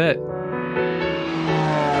 Wings, that's it.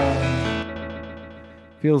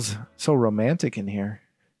 Feels so romantic in here.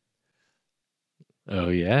 Oh,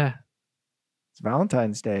 yeah. It's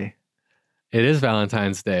Valentine's Day. It is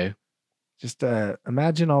Valentine's Day. Just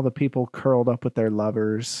imagine all the people curled up with their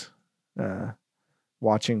lovers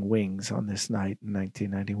watching Wings on this night in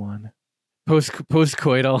 1991.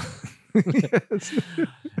 Post-coital. Yes.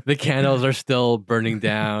 The candles are still burning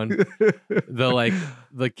down. The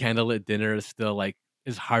candlelit dinner is still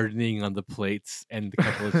is hardening on the plates, and the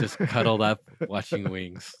couple is just cuddled up watching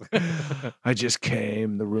Wings. I just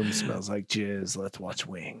came. The room smells like jizz. Let's watch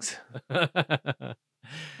Wings.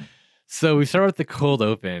 So we start with the cold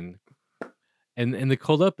open. And in the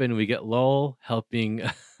cold open, we get Lowell helping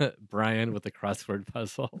Brian with the crossword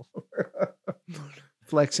puzzle.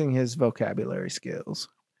 Flexing his vocabulary skills.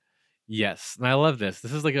 Yes, and I love this.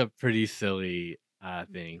 This is like a pretty silly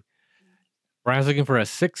thing. Brian's looking for a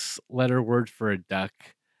 6-letter word for a duck.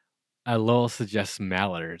 Lowell suggests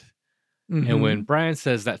mallard. And when Brian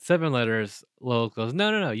says that 7 letters, Lowell goes,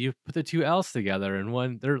 no, you put the 2 L's together in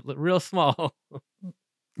one. They're real small.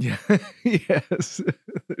 Yeah, yes,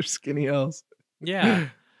 they're skinny L's. Yeah.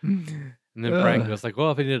 And then Brian goes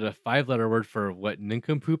well, if I needed a 5-letter word for what,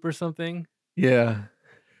 nincompoop or something? Yeah.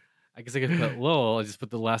 I guess I could put Lowell and just put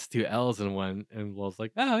the last 2 L's in one. And Lowell's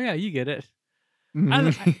like, oh yeah, you get it.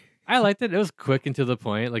 I liked it. It was quick and to the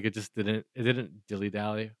point. It didn't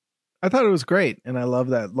dilly-dally. I thought it was great, and I love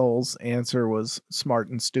that Lowell's answer was smart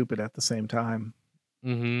and stupid at the same time.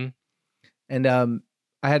 Mm-hmm. And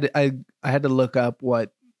I had to look up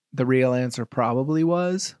what the real answer probably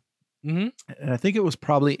was. Mm-hmm. And I think it was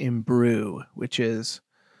probably imbrue, which is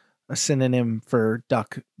a synonym for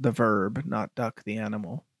duck the verb, not duck the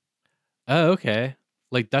animal. Oh, okay.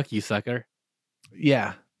 Like duck, you sucker.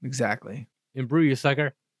 Yeah, exactly. Imbrue, you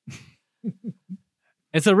sucker.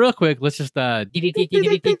 And so real quick, let's just Brian's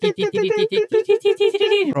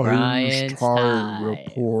Tie Tie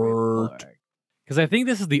Report. because I think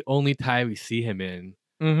this is the only tie we see him in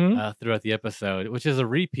throughout the episode, which is a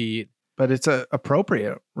repeat. But it's a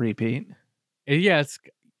appropriate repeat. And yeah,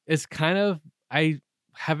 it's kind of, I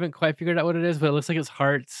haven't quite figured out what it is, but it looks like it's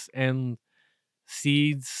hearts and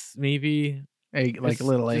seeds, maybe. Like It's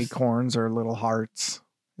little just- acorns or little hearts.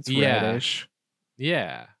 It's Yeah. reddish.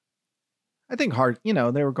 Yeah. I think heart. They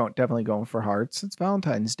were definitely going for hearts. It's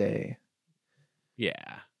Valentine's Day,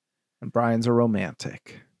 Yeah. and Brian's a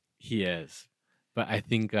romantic. He is. But I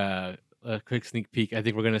think a quick sneak peek, I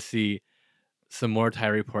think we're going to see some more tie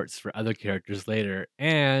reports for other characters later.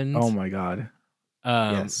 And Oh my god.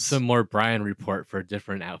 Yes. some more Brian report for a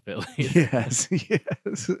different outfit later. Yes.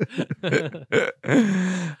 Yes.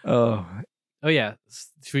 Oh, Oh, yeah.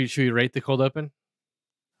 Should we rate the cold open?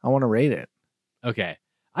 I want to rate it. Okay.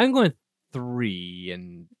 I'm going 3,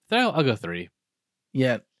 and I'll go 3.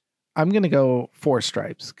 Yeah, I'm gonna go 4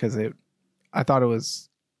 stripes because I thought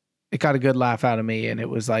it got a good laugh out of me, and it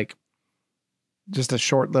was like just a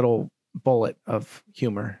short little bullet of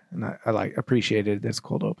humor, and I appreciated this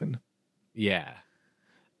cold open. Yeah.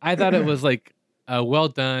 I thought it was well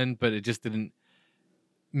done, but it just didn't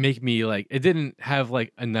make me it didn't have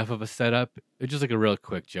enough of a setup. It was just a real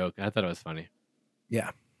quick joke. I thought it was funny.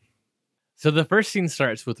 Yeah. So the first scene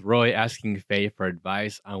starts with Roy asking Faye for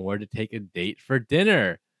advice on where to take a date for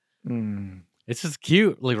dinner. Mm. It's just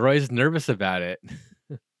cute. Roy's nervous about it.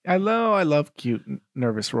 I love cute,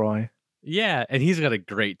 nervous Roy. Yeah, and he's got a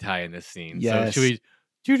great tie in this scene. So should Yes. we?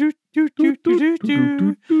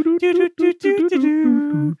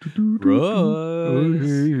 Rose.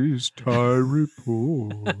 Roy's tie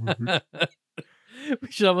report.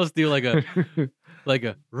 We should almost do like a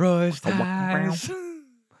Roy's ties.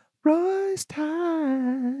 Roy's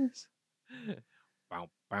ties. Bow,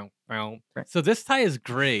 bow, bow. So this tie is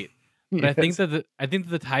great, but I think that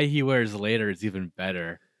the tie he wears later is even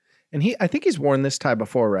better. And I think he's worn this tie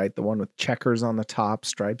before, right? The one with checkers on the top,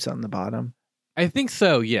 stripes on the bottom. I think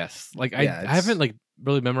so. Yes. Like I haven't like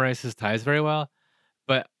really memorized his ties very well,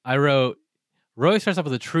 but I wrote Roy starts off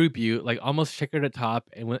with a true butte, like almost checkered at top,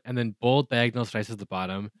 and then bold diagonal stripes at the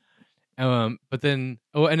bottom. But then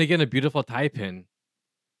and again a beautiful tie pin.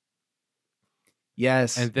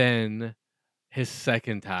 Yes. And then his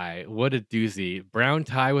second tie, what a doozy! Brown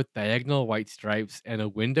tie with diagonal white stripes and a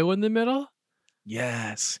window in the middle.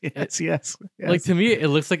 Yes. Yes. Like to me, it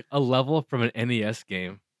looks like a level from an NES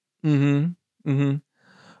game.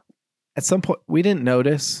 At some point, we didn't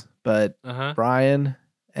notice, but Uh-huh. Brian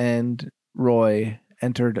and Roy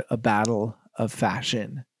entered a battle of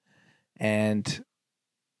fashion. And,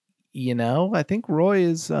 I think Roy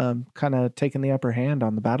is kind of taking the upper hand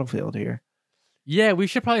on the battlefield here. Yeah, we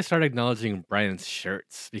should probably start acknowledging Brian's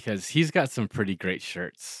shirts because he's got some pretty great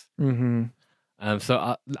shirts.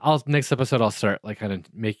 So I'll next episode I'll start like kind of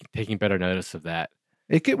taking better notice of that.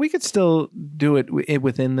 We could still do it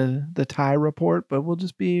within the tie report, but we'll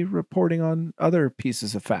just be reporting on other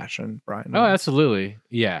pieces of fashion, Brian. Oh, absolutely,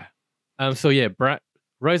 yeah. So yeah,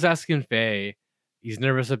 Roy's asking Faye. He's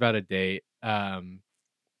nervous about a date.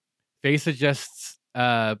 Faye suggests.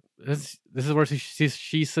 This is where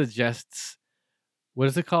she suggests. What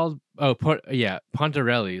is it called? Oh,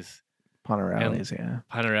 Pontarelli's. Pontarelli's, yeah.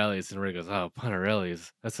 Pontarelli's, and Roy goes, "Oh,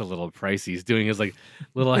 Pontarelli's. That's a little pricey." He's doing his like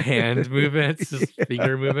little hand movements, his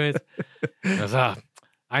finger movements. He goes, "Oh,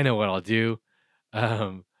 I know what I'll do.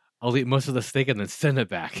 I'll eat most of the steak and then send it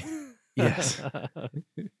back." Yes.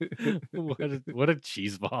 What a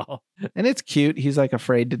cheese ball. And it's cute. He's like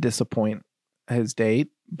afraid to disappoint his date,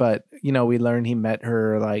 but we learn he met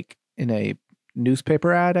her like in a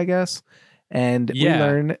newspaper ad, I guess. And we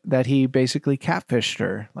learn that he basically catfished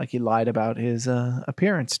her, like he lied about his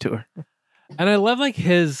appearance to her. And I love like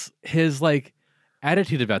his like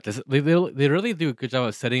attitude about this. They really do a good job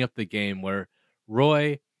of setting up the game where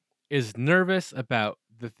Roy is nervous about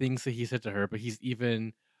the things that he said to her, but he's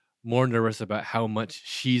even more nervous about how much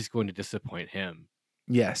she's going to disappoint him.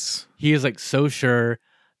 Yes. He is like so sure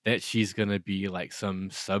that she's going to be like some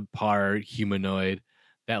subpar humanoid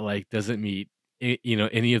that like doesn't meet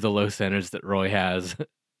any of the low standards that Roy has.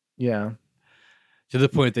 Yeah. To the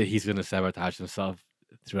point that he's going to sabotage himself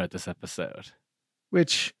throughout this episode.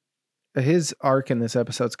 Which his arc in this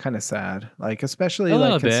episode's kind of sad. Like, especially a like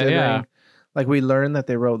little considering bit, like we learned that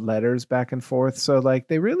they wrote letters back and forth. So like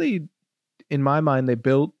they really, in my mind, they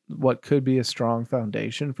built what could be a strong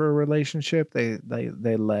foundation for a relationship. They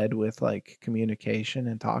led with like communication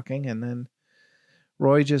and talking, and then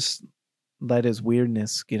Roy just let his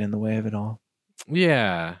weirdness get in the way of it all.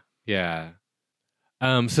 Yeah.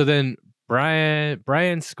 So then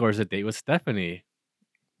Brian scores a date with Stephanie.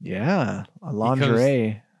 Yeah, a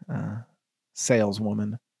lingerie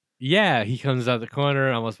saleswoman. Yeah, he comes out the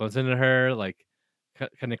corner, almost bumps into her, like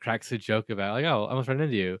kind of cracks a joke about like, "Oh, I almost ran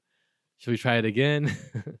into you. Should we try it again?"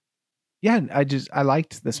 Yeah, I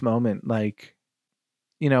liked this moment. Like,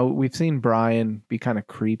 we've seen Brian be kind of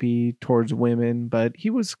creepy towards women, but he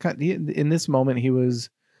was in this moment he was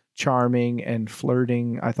charming and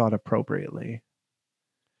flirting, I thought, appropriately.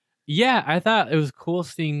 Yeah, I thought it was cool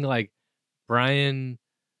seeing like Brian,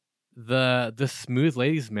 the smooth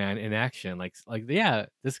ladies man in action. Like yeah,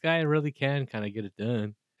 this guy really can kind of get it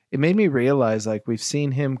done. It made me realize like we've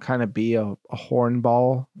seen him kind of be a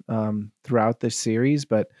hornball throughout this series,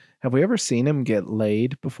 but have we ever seen him get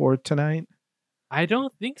laid before tonight? I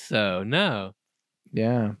don't think so. No.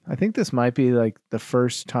 Yeah, I think this might be like the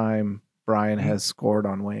first time Brian has scored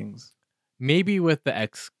on Wings. Maybe with the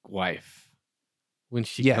ex-wife when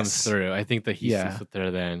she comes through. I think that he sleeps with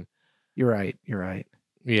her then. You're right.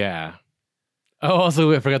 Yeah. Oh,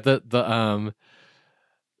 also I forgot the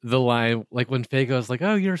line like when Faye goes like,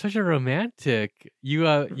 "Oh, you're such a romantic. You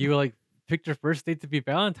like picked your first date to be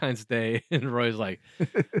Valentine's Day," and Roy's like,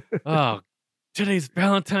 "Oh, today's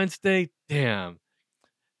Valentine's Day. Damn.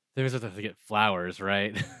 They was have to get flowers,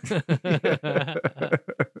 right?"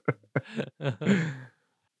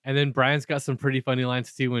 And then Brian's got some pretty funny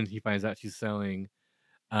lines too when he finds out she's selling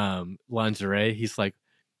lingerie. He's like,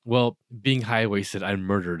 "Well, being high-waisted, I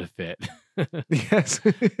murdered a fit." Yes.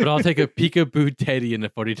 But I'll take a peekaboo teddy and a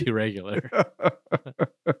 42 regular.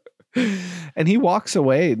 And he walks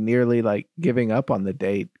away nearly like giving up on the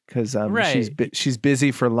date because Right. she's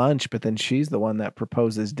busy for lunch, but then she's the one that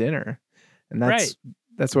proposes dinner, and Right.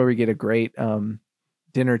 that's where we get a great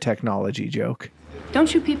dinner technology joke.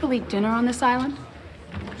 Don't you people eat dinner on this island?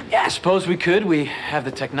 Yeah, I suppose we could. We have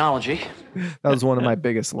the technology. That was one of my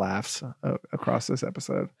biggest laughs across this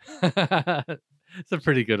episode. It's a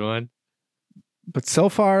pretty good one. But so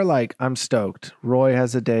far, like, I'm stoked. Roy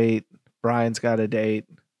has a date. Brian's got a date.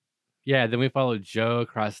 Yeah, then we follow Joe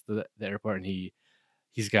across the airport, and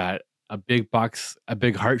he's got a big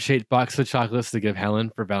heart-shaped box of chocolates to give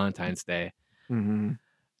Helen for Valentine's Day. Mm-hmm.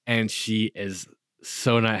 And she is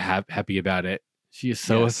so not happy about it. She is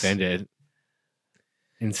so offended.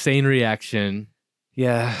 Insane reaction.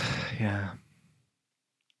 Yeah.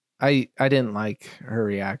 I didn't like her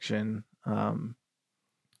reaction.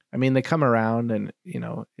 I mean, they come around, and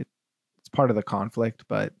it's part of the conflict.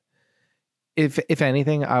 But if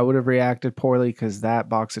anything, I would have reacted poorly because that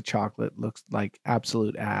box of chocolate looks like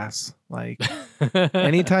absolute ass. Like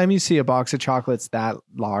anytime you see a box of chocolates that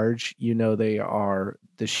large, they are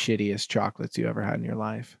the shittiest chocolates you ever had in your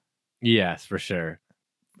life. Yes, for sure.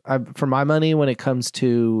 For my money, when it comes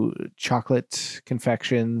to chocolate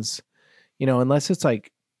confections, unless it's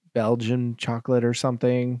like Belgian chocolate or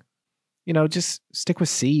something, just stick with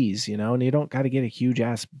C's, and you don't got to get a huge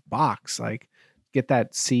ass box. Like, get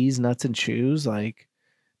that C's nuts and chews. Like,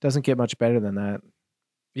 doesn't get much better than that.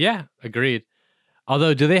 Yeah, agreed.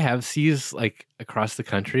 Although, do they have C's like across the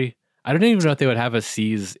country? I don't even know if they would have a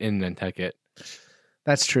C's in Nantucket.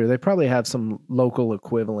 That's true. They probably have some local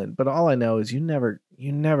equivalent, but all I know is you never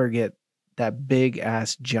get that big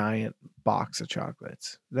ass giant box of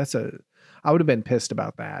chocolates. I would have been pissed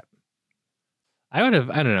about that. I don't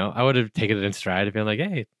know. I would have taken it in stride and been like,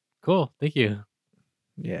 hey, cool. Thank you.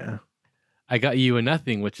 Yeah. I got you a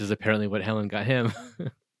nothing, which is apparently what Helen got him.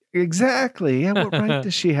 Exactly. Yeah. What right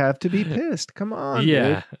does she have to be pissed? Come on.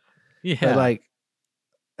 Yeah. Dude. Yeah. But like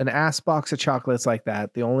an ass box of chocolates like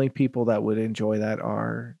that, the only people that would enjoy that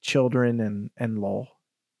are children and Lowell.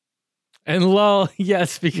 And lol,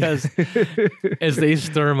 yes, because as they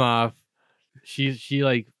storm off, she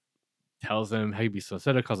like tells him how he'd be so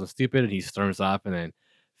upset, calls him stupid, and he storms off. And then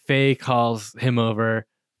Faye calls him over.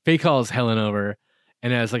 Faye calls Helen over,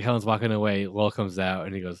 and as like Helen's walking away, Lowell comes out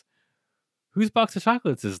and he goes, "Whose box of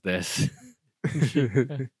chocolates is this?"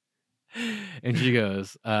 And she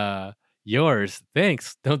goes, "Yours.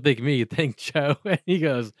 Thanks. Don't thank me. Thank Joe." And he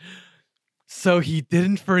goes, "So he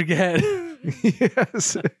didn't forget."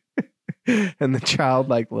 Yes. And the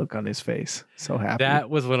childlike look on his face. So happy.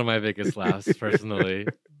 That was one of my biggest laughs, personally.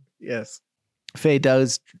 Yes. Faye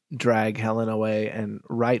does drag Helen away and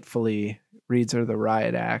rightfully reads her the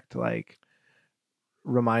riot act, like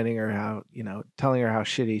reminding her how, telling her how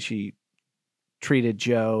shitty she treated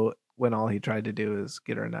Joe when all he tried to do is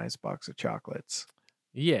get her a nice box of chocolates.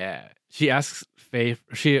 Yeah. She asks Faye,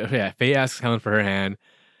 Faye asks Helen for her hand,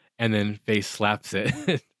 and then Faye slaps it.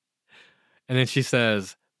 And then she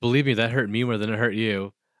says, "Believe me, that hurt me more than it hurt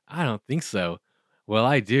you." "I don't think so." "Well,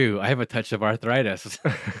 I do. I have a touch of arthritis."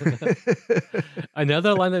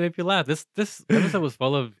 Another line that made me laugh. This episode was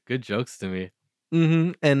full of good jokes to me.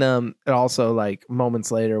 Mm-hmm. And it also, like,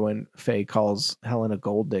 moments later when Faye calls Helen a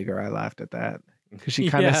gold digger, I laughed at that because she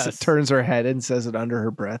kind of turns her head and says it under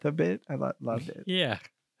her breath a bit. I loved it. Yeah.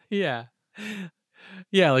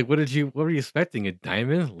 Like, what were you expecting? A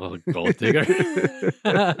diamond? A little gold digger?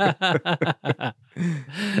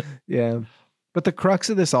 Yeah. But the crux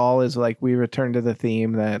of this all is, like, we return to the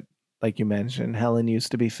theme that, like you mentioned, Helen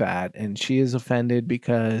used to be fat, and she is offended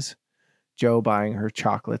because Joe buying her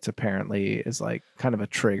chocolates apparently is like kind of a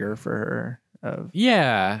trigger for her.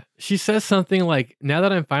 Yeah. She says something like, "Now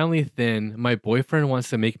that I'm finally thin, my boyfriend wants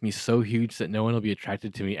to make me so huge that no one will be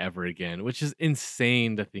attracted to me ever again," which is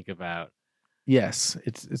insane to think about. Yes,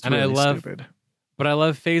 it's and really stupid. But I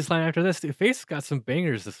love Faye's line after this. Faye's got some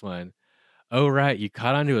bangers this one. "Oh, right. You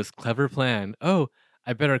caught on to his clever plan. Oh,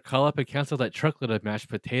 I better call up and cancel that truckload of mashed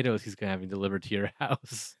potatoes he's going to have delivered to your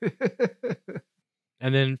house."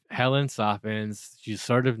 And then Helen softens. She's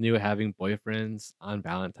sort of new at having boyfriends on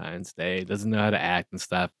Valentine's Day. Doesn't know how to act and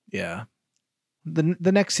stuff. Yeah.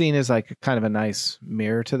 The next scene is like kind of a nice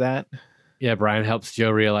mirror to that. Yeah, Brian helps Joe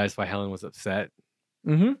realize why Helen was upset.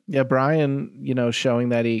 Mm-hmm. Yeah, Brian, showing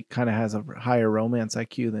that he kind of has a higher romance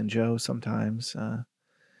IQ than Joe sometimes.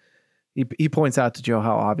 He points out to Joe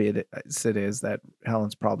how obvious it is that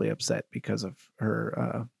Helen's probably upset because of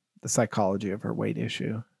her the psychology of her weight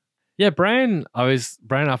issue. Yeah, Brian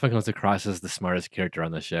often comes across as the smartest character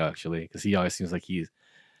on the show, actually, because he always seems like he's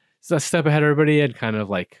a step ahead of everybody and kind of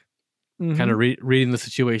like kind of reading the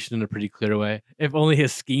situation in a pretty clear way. If only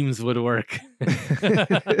his schemes would work.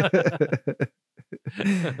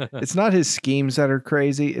 It's not his schemes that are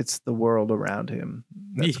crazy. It's the world around him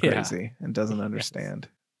that's Yeah. crazy and doesn't understand.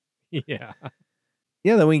 Yeah.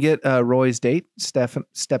 Yeah, then we get Roy's date,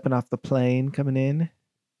 stepping off the plane, coming in.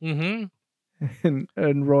 Mm-hmm.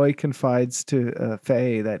 And Roy confides to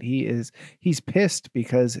Faye that he's pissed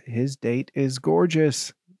because his date is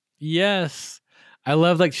gorgeous. Yes. I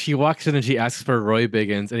love like she walks in and she asks for Roy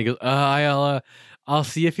Biggins and he goes, I'll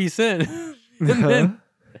see if he's in. And then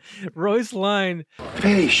Roy's line,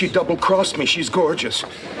 Hey, she double-crossed me. She's gorgeous.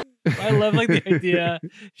 I love like the idea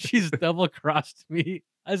she's double crossed me,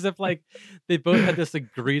 as if like they both had this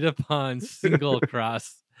agreed upon single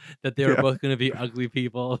cross that they were both going to be ugly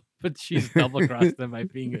people, but she's double crossed them by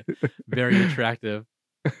being very attractive.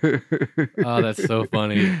 Oh, that's so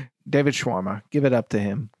funny. David Schwimmer, give it up to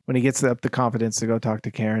him when he gets up the confidence to go talk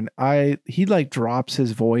to Karen. He like drops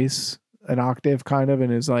his voice an octave kind of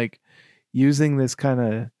and is like using this kind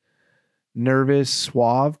of nervous,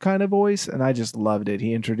 suave kind of voice, and I just loved it.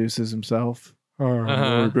 He introduces himself.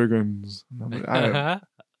 Roy Biggins.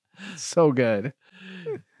 So good.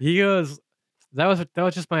 He goes, that was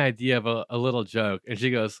just my idea of a little joke, and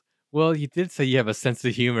she goes, well, you did say you have a sense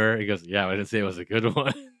of humor. He goes, yeah, I didn't say it was a good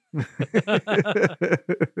one.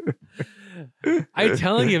 I'm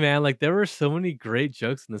telling you, man, like there were so many great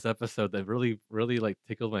jokes in this episode that really, really like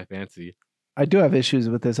tickled my fancy. I do have issues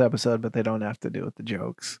with this episode, but they don't have to do with the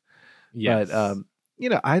jokes. Yes. But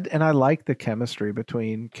I like the chemistry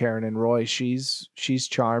between Karen and Roy. She's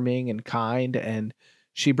charming and kind, and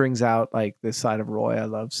she brings out like this side of Roy I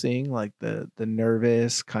love seeing, like the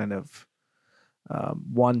nervous kind of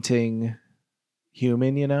wanting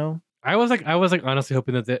human, you know. I was like honestly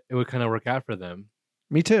hoping that it would kind of work out for them.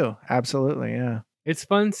 Me too. Absolutely, yeah. It's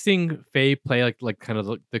fun seeing Faye play like kind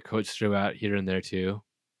of the coach throughout here and there too.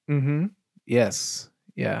 Mm-hmm. Yes.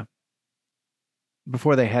 Yeah.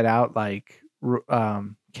 Before they head out, like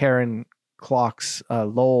Karen clocks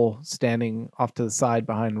Lowell standing off to the side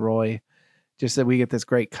behind Roy. Just that we get this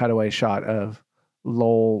great cutaway shot of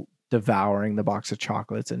Lowell devouring the box of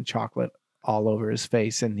chocolates and chocolate all over his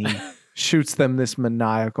face, and he shoots them this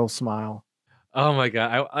maniacal smile. Oh my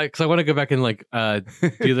god! Because I want to go back and like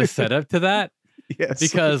do the setup to that. Yes,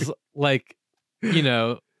 because like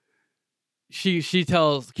Karen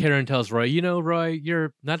tells Roy, Roy,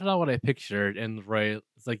 you're not at all what I pictured, and Roy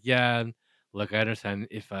is like, yeah, look, I understand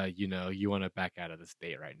if you want to back out of this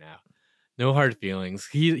date right now. No hard feelings.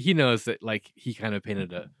 He knows that like he kind of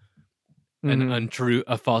painted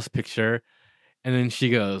a false picture, and then she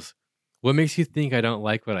goes, what makes you think I don't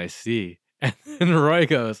like what I see? And then Roy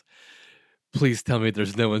goes, please tell me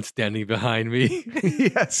there's no one standing behind me.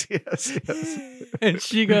 yes. And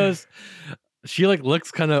she goes, she like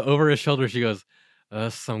looks kind of over his shoulder. She goes,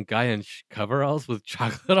 some guy in coveralls with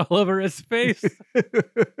chocolate all over his face.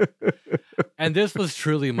 And this was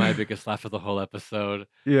truly my biggest laugh of the whole episode.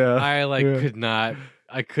 Yeah. I could not.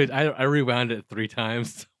 I rewound it 3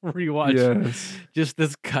 times to rewatch just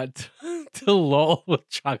this cut to Lowell with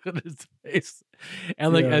chocolate in his face.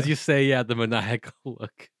 And like as you say, the maniacal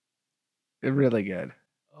look. Really good.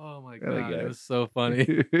 Oh my really god, good. It was so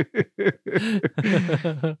funny.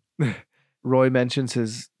 Roy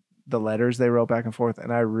mentions the letters they wrote back and forth,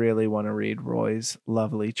 and I really want to read Roy's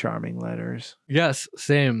lovely, charming letters. Yes,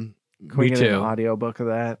 same. Can we Me get too. an audiobook of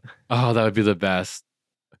that? Oh, that would be the best.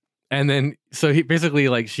 And then, so he basically,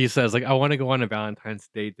 like, she says, like, I want to go on a Valentine's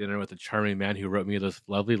Day dinner with a charming man who wrote me those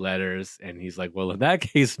lovely letters. And he's like, well, in that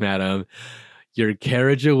case, madam, your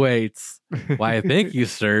carriage awaits. Why, thank you,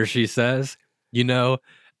 sir, she says.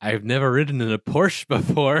 I've never ridden in a Porsche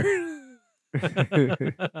before.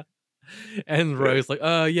 And Roy's like,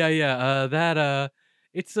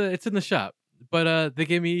 it's in the shop. But they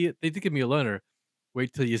did give me a loaner.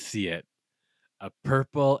 Wait till you see it. A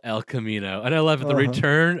purple El Camino. And I love the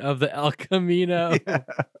return of the El Camino.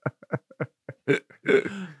 Yeah.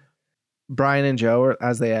 Brian and Joe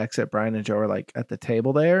as they exit, Brian and Joe are like at the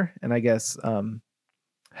table there. And I guess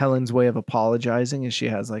Helen's way of apologizing is she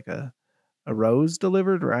has like a rose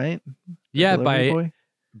delivered, right? Yeah, by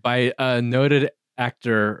a noted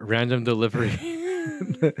actor, random delivery.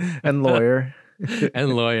 And lawyer.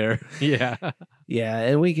 And lawyer. Yeah. Yeah.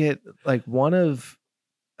 And we get like one of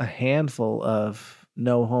a handful of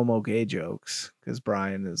no homo gay jokes because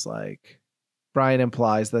Brian implies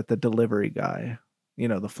that the delivery guy,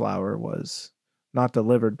 the flower was not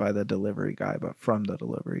delivered by the delivery guy, but from the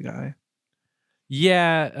delivery guy.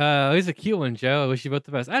 Yeah. He's a cute one, Joe. I wish you both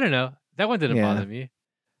the best. I don't know. That one didn't bother me.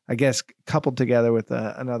 I guess coupled together with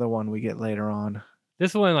another one we get later on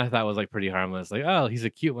This one I thought was like pretty harmless. Like, oh, he's a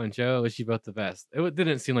cute one, Joe. Wish you both the best.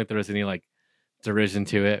 Didn't seem like there was any like derision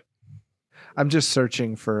to it. I'm just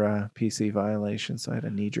searching for PC violations, so I had a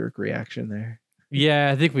knee-jerk reaction there. Yeah,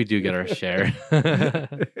 I think we do get our share.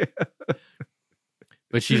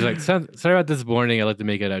 But she's like, sorry about this morning. I'd like to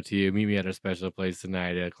make it up to you. Meet me at our special place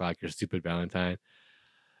tonight at 8:00. Your stupid Valentine.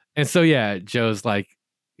 And so, yeah, Joe's like,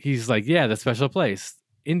 he's like, yeah, the special place,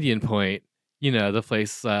 Indian Point, the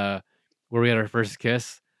place where we had our first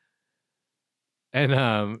kiss. And,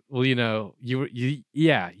 well, you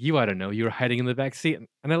ought to know, you were hiding in the back seat.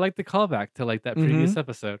 And I like the callback to like that previous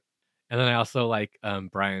episode. And then I also like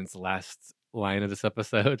Brian's last line of this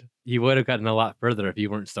episode. You would have gotten a lot further if you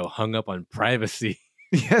weren't so hung up on privacy.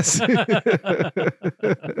 Yes.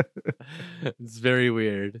 It's very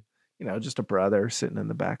weird. Just a brother sitting in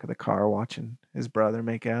the back of the car watching his brother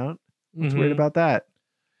make out. What's weird about that?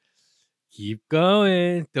 Keep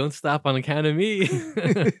going. Don't stop on account of me.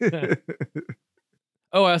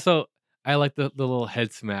 Oh, also, I like the little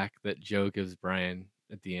head smack that Joe gives Brian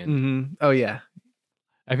at the end. Oh, yeah.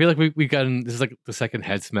 I feel like we've gotten, this is like the second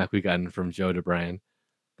head smack we've gotten from Joe to Brian.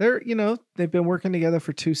 They're, they've been working together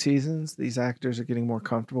for 2 seasons. These actors are getting more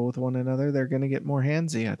comfortable with one another. They're going to get more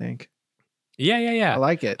handsy, I think. Yeah. I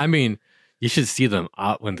like it. I mean, you should see them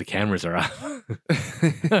out when the cameras are off.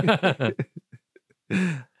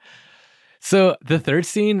 So the third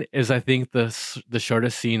scene is, I think, the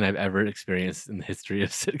shortest scene I've ever experienced in the history of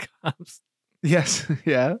sitcoms. Yes.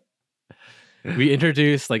 Yeah. We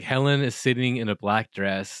introduced, like, Helen is sitting in a black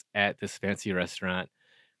dress at this fancy restaurant.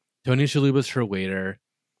 Tony Shalhoub's her waiter.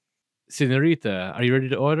 Senorita, are you ready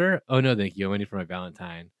to order? Oh, no, thank you. I'm waiting for my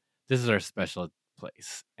Valentine. This is our special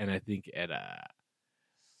place. And I think it,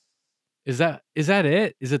 is that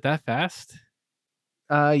it? Is it that fast?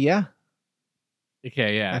 Yeah.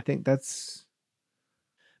 Okay, yeah. I think that's...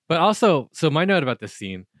 But also, so my note about this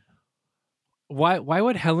scene, why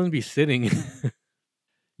would Helen be sitting?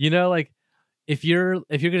 Like, if you're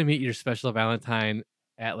gonna meet your special Valentine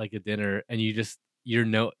at like a dinner and your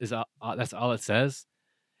note is that's all it says,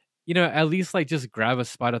 at least like just grab a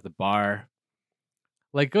spot at the bar,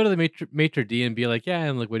 like go to the maitre d' and be like, yeah,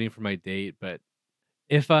 I'm like waiting for my date. But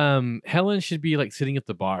if Helen should be like sitting at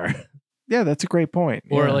the bar, yeah, that's a great point.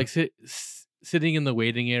 Or yeah. like sitting in the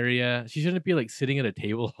waiting area. She shouldn't be like sitting at a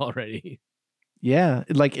table already. Yeah,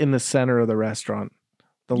 like in the center of the restaurant.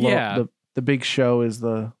 The big show is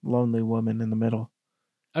the lonely woman in the middle.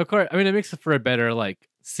 Of course, I mean it makes it for a better like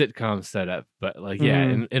sitcom setup, but like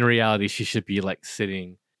in reality, she should be like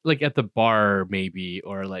sitting like at the bar maybe,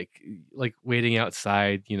 or like waiting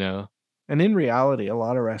outside, And in reality, a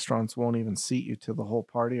lot of restaurants won't even seat you till the whole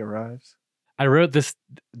party arrives. I wrote this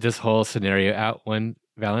whole scenario out one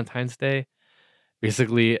Valentine's Day.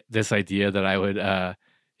 Basically, this idea that I would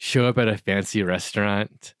show up at a fancy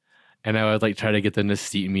restaurant and I would like try to get them to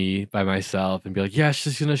seat me by myself and be like, yeah,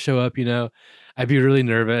 she's gonna show up, I'd be really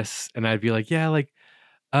nervous and I'd be like, yeah, like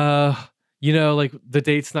like the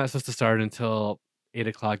date's not supposed to start until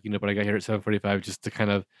 8:00, but I got here at 7:45 just to kind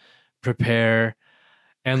of prepare.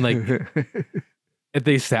 And like if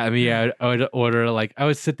they sat me out, I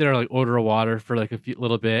would sit there and like order a water for like a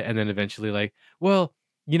little bit, and then eventually like, well,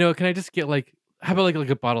 can I just get like, how about like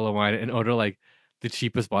a bottle of wine, and order like the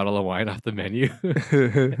cheapest bottle of wine off the menu,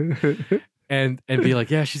 and be like,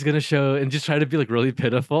 yeah, she's gonna show, and just try to be like really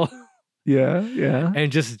pitiful. Yeah.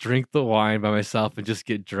 And just drink the wine by myself and just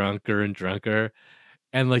get drunker and drunker.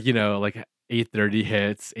 And like, like 8:30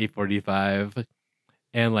 hits, 8:45,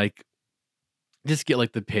 and like just get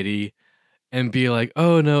like the pity and be like,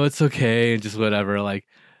 oh no, it's okay, and just whatever, like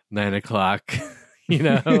 9:00,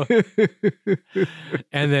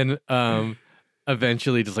 and then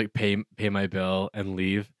eventually just like pay my bill and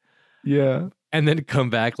leave. Yeah. And then come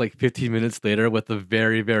back like 15 minutes later with a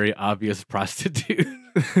very, very obvious prostitute.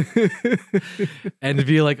 And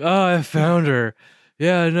be like, oh, I found her.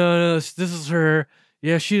 Yeah, no, this is her.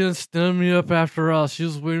 Yeah, she didn't stand me up after all. She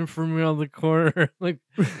was waiting for me on the corner. Like,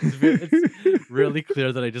 it's really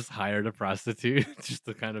clear that I just hired a prostitute just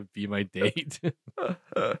to kind of be my date.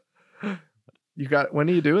 When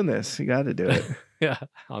are you doing this? You got to do it. Yeah,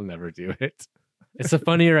 I'll never do it. It's a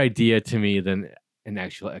funnier idea to me than an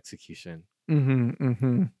actual execution.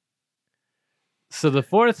 So the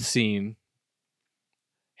fourth scene,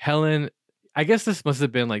 Helen, I guess this must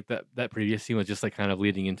have been like that previous scene was just like kind of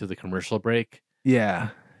leading into the commercial break. Yeah.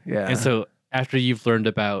 And so after you've learned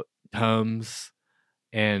about Tums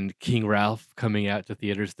and King Ralph coming out to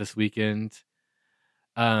theaters this weekend,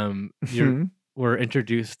 we're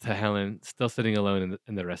introduced to Helen still sitting alone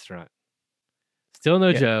in the restaurant. Still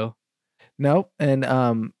no Joe. Nope. And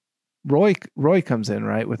Roy comes in,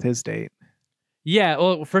 right, with his date. Yeah,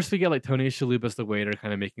 well, first we get like Tony Shalhoub as the waiter,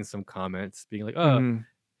 kind of making some comments, being like, "Oh, Mhm.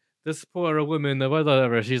 this poor woman,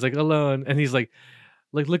 whatever, she's like alone," and he's like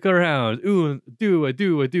look around, ooh, do it,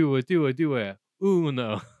 do it, do it, do it, do it, ooh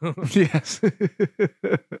no. Yes.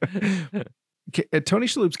 Tony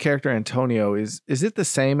Shalhoub's character Antonio is it the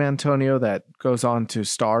same Antonio that goes on to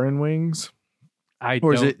star in Wings? I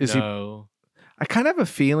Or don't is he? know. I kind of have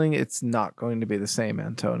a feeling it's not going to be the same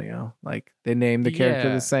Antonio. Like they named the character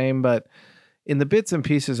Yeah. the same, but in the bits and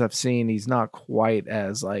pieces I've seen, he's not quite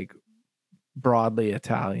as like broadly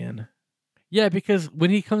Italian. Yeah, because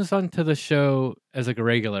when he comes onto the show as like a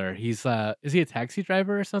regular, he's is he a taxi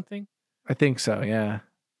driver or something? I think so. Yeah.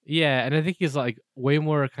 Yeah, and I think he's like way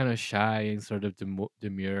more kind of shy and sort of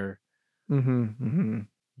demure. Mm-hmm. Mm-hmm.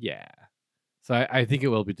 Yeah. So I think it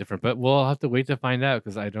will be different, but we'll have to wait to find out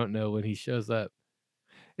because I don't know when he shows up.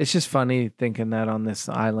 It's just funny thinking that on this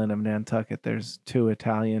island of Nantucket, there's two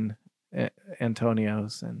Italian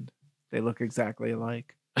Antonios, and they look exactly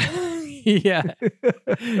alike. Yeah.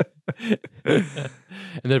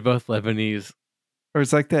 And they're both Lebanese. Or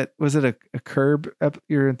it's like that. Was it a Curb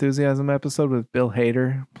Your Enthusiasm episode with Bill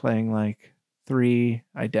Hader playing like three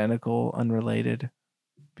identical, unrelated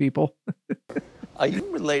people? Are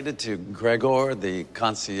you related to Gregor, the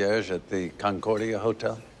concierge at the Concordia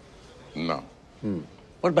Hotel? No,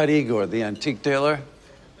 What about Igor, the antique dealer?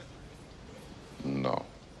 no.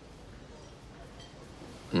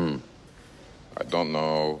 I don't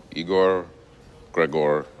know Igor,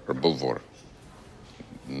 Gregor, or Bulvor.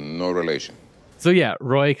 No relation. So yeah,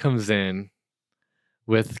 Roy comes in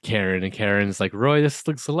with Karen, and Karen's like, "Roy, this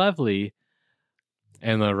looks lovely."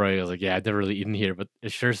 And then Roy was like, "Yeah, I've never really eaten here, but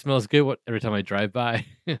it sure smells good every time I drive by."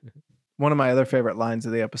 One of my other favorite lines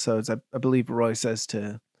of the episodes, I believe Roy says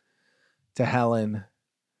to Helen,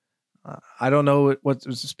 I don't know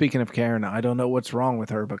speaking of Karen, I don't know what's wrong with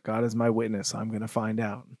her, but God is my witness. I'm going to find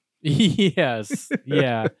out. Yes,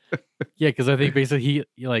 yeah, yeah. Because I think basically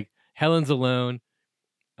he like Helen's alone.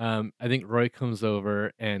 I think Roy comes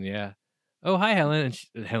over and yeah, oh hi Helen,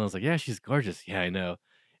 and Helen's like, yeah, she's gorgeous. Yeah, I know,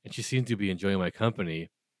 and she seems to be enjoying my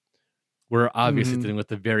company. We're obviously dealing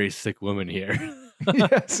with a very sick woman here.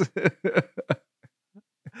 Yes.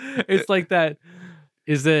 It's like that.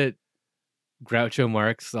 Is it Groucho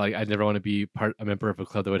Marx? Like, I never want to be a member of a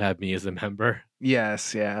club that would have me as a member.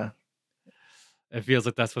 Yes. Yeah. It feels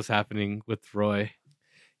like that's what's happening with Roy.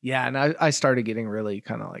 Yeah. And I started getting really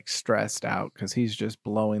kind of like stressed out because he's just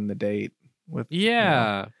blowing the date with,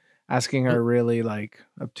 Yeah. asking her really like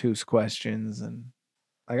obtuse questions. And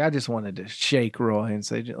like, I just wanted to shake Roy and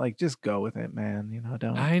say, like, just go with it, man.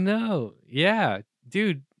 Don't. I know. Yeah.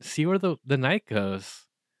 Dude, see where the night goes.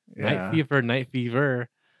 Yeah. Night fever.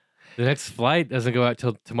 The next flight doesn't go out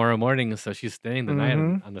till tomorrow morning, so she's staying the night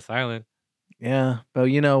on this island. Yeah, but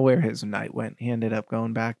you know where his night went. He ended up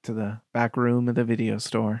going back to the back room of the video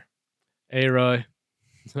store. Hey Roy,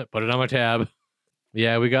 put it on my tab.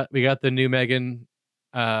 Yeah, we got the new Megan.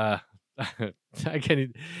 I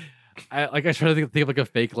can't. I try to think of like a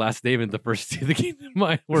fake last name, and the first two that came to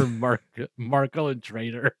mind were Markle and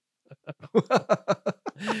Trader.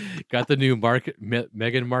 Got the new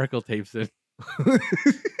Meghan Markle tapes in.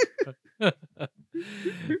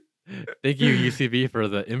 Thank you, UCB, for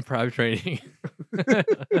the improv training.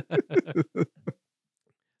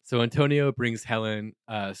 So Antonio brings Helen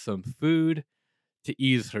some food to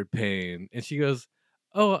ease her pain, and she goes,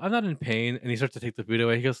 "Oh, I'm not in pain." And he starts to take the food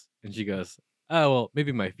away. And she goes, "Oh, well,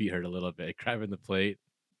 maybe my feet hurt a little bit." Grabbing the plate.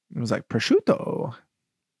 It was like prosciutto.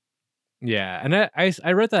 Yeah, and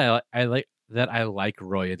I read that I like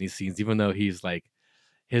Roy in these scenes, even though he's like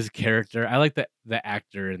his character. I like the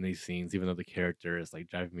actor in these scenes, even though the character is like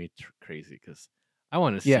driving me crazy because I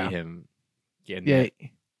want to see him getting it.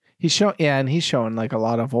 He's showing like a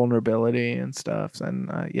lot of vulnerability and stuff.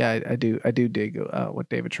 And I do dig what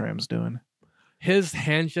David Schramm's doing. His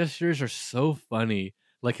hand gestures are so funny,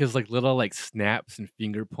 like his like little like snaps and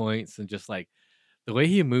finger points, and just like the way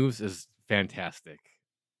he moves is fantastic.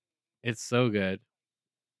 It's so good.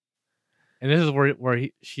 And this is where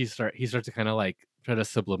he starts to kind of like try to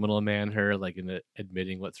subliminal man her, like in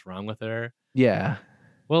admitting what's wrong with her. Yeah.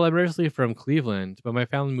 Well, I'm originally from Cleveland, but my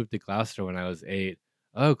family moved to Gloucester when I was 8.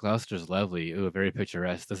 Oh, Gloucester's lovely. Ooh, very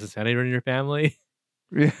picturesque. Does this anyone in your family?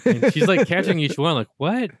 And she's like catching each one, like,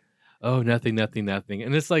 what? Oh, nothing.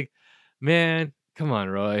 And it's like, man, come on,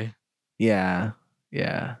 Roy. Yeah.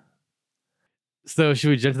 So should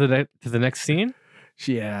we jump to the next scene?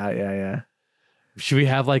 Yeah. Should we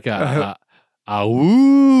have like a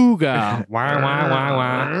wooga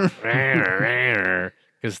wah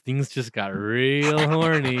because things just got real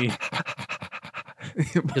horny.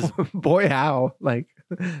 Boy, how like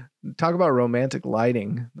Talk about romantic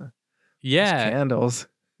lighting. Those Yeah, candles.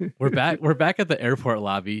 we're back. We're back at the airport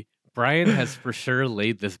lobby. Brian has for sure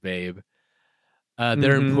laid this babe.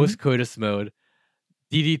 They're in Mhm. post-coitus mode.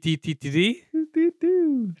 DDTTTD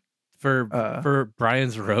for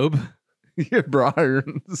Brian's robe. Yeah,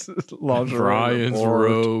 Brian's lingerie Brian's report.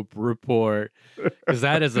 robe report, because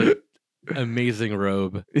that is a amazing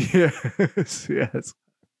robe. Yes, yes.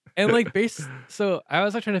 And like so I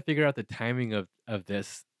was like trying to figure out the timing of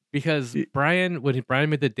this, because Brian, when Brian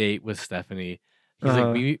made the date with Stephanie, he's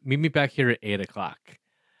like, meet me back here at 8:00,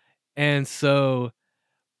 and so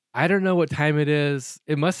I don't know what time it is.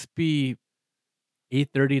 It must be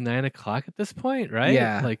 8:30, 9:00 at this point, right?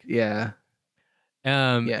 Yeah, Like, yeah.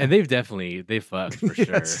 and they fucked for sure.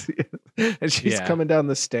 Yes, yeah. And she's Yeah. coming down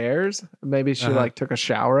the stairs. Maybe she like took a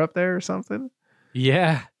shower up there or something.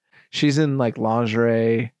 Yeah. She's in like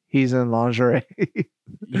lingerie. He's in lingerie.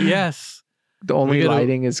 Yes. The only get a-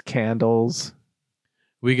 lighting is candles.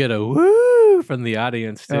 We get a woo from the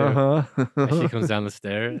audience too. Uh-huh. As she comes down the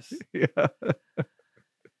stairs. Yeah.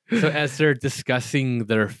 So as they're discussing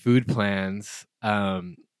their food plans,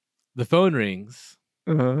 the phone rings.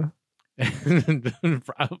 Uh-huh. Do you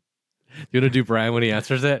want to do Brian when he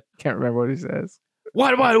answers it? Can't remember what he says.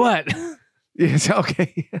 What? Yes,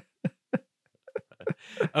 okay.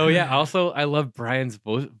 Oh yeah. Also, I love Brian's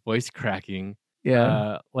voice cracking.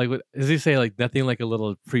 Yeah. Like, what does he say? Like, nothing like a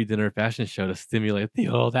little pre-dinner fashion show to stimulate the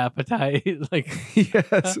old appetite. Like,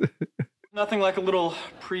 Yes. Nothing like a little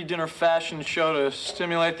pre-dinner fashion show to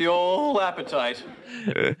stimulate the old appetite.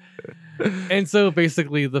 and so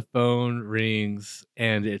basically the phone rings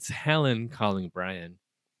and it's Helen calling Brian,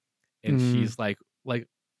 and she's like, do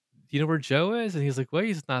you know where Joe is? And he's like, well,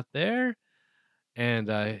 he's not there, and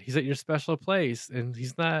he's at your special place, and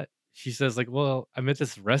he's not. She says like, well, I'm at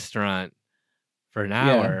this restaurant for an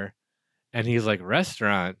hour, and he's like,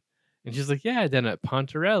 restaurant, and she's like, yeah, then at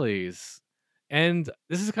Pontarelli's. And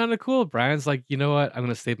this is kind of cool. Brian's like, you know what? I'm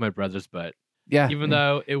gonna save my brother's butt. Yeah. Even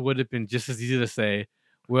though it would have been just as easy to say,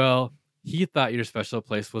 well, he thought your special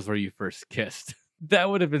place was where you first kissed. That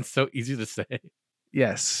would have been so easy to say.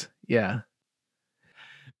 Yes. Yeah.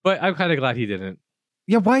 But I'm kind of glad he didn't.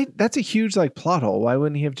 Yeah. Why? That's a huge like plot hole. Why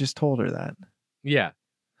wouldn't he have just told her that? Yeah.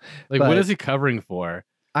 Like, But- what is he covering for?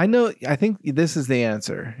 I know. I think this is the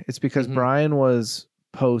answer. It's because Mhm. Brian was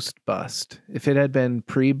post bust. If it had been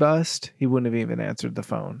pre bust, he wouldn't have even answered the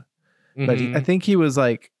phone. But I Mhm. think he was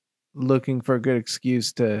like looking for a good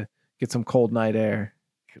excuse to get some cold night air.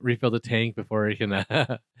 Refill the tank before he can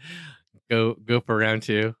go for round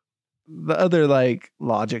two. The other like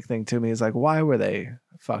logic thing to me is like, why were they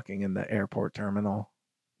fucking in the airport terminal?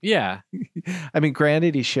 Yeah. I mean,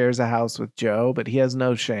 granted, he shares a house with Joe, but he has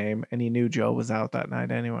no shame, and he knew Joe was out that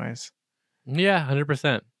night anyways. Yeah,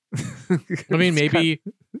 100%. I mean,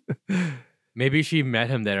 maybe she met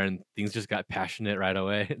him there and things just got passionate right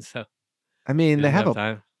away. And so I mean, he they didn't have a.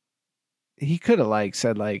 time. He could have like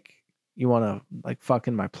said like, you want to like fuck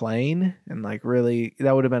in my plane, and like really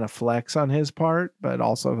that would have been a flex on his part, but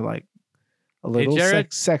also like a little Jared.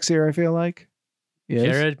 sexier. I feel like. Yes?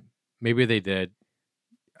 Jared, maybe they did.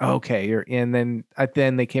 Okay, and then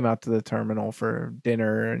they came out to the terminal for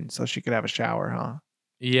dinner, and so she could have a shower, huh?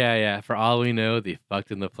 Yeah. For all we know, they fucked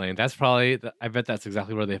in the plane. That's probably, I bet that's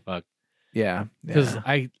exactly where they fucked. Yeah, Because yeah.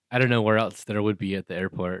 I don't know where else there would be at the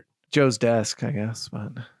airport. Joe's desk, I guess,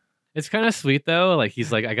 but It's kind of sweet though. Like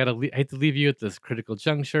he's like, I hate to leave you at this critical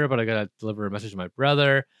juncture, but I gotta deliver a message to my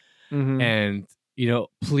brother, Mhm. and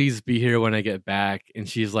please be here when I get back. And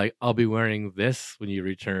she's like, I'll be wearing this when you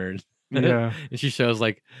return. yeah. And she shows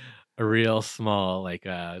like a real small like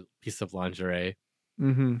piece of lingerie,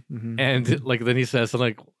 Mm-hmm. and like then he says, I'm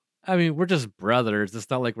like, I mean, we're just brothers. It's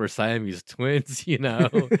not like we're Siamese twins,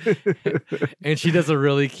 And she does a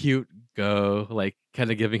really cute go, like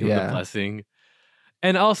kind of giving him Yeah. the blessing.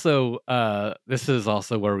 And also, this is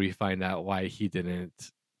also where we find out why he didn't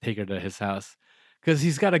take her to his house, because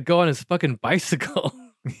he's got to go on his fucking bicycle.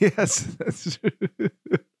 Yes, that's true.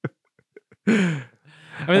 I mean,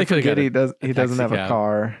 they could forget have got he doesn't have taxi a cab.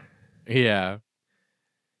 car. Yeah.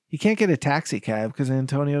 He can't get a taxi cab because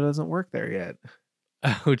Antonio doesn't work there yet.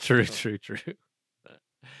 Oh, true.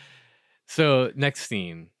 So next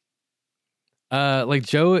scene, like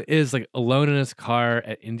Joe is like alone in his car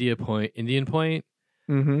at Indian Point,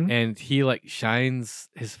 Mm-hmm. and he like shines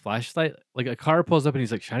his flashlight. Like a car pulls up and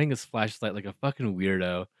he's like shining his flashlight like a fucking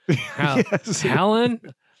weirdo. Yes. Talon,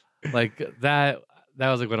 like that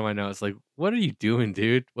was like one of my notes. Like, what are you doing,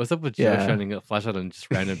 dude? What's up with Joe Yeah. shining a flashlight on just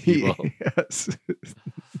random people? Yes.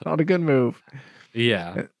 Not a good move.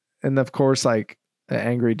 Yeah. And of course, like an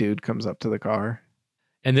angry dude comes up to the car.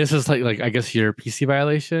 And this is like I guess your PC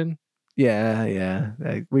violation. Yeah.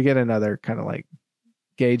 We get another kind of like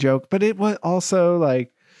gay joke, but it was also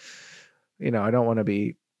like, I don't want to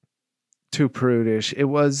be too prudish. It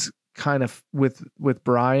was kind of with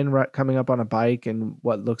Brian coming up on a bike and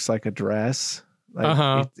what looks like a dress.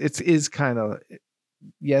 Like it is kind of,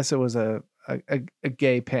 yes, it was a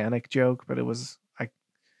gay panic joke, but it was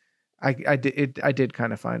I did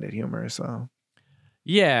kind of find it humorous. So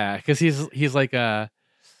yeah, because he's like I'm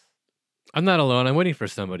not alone. I'm waiting for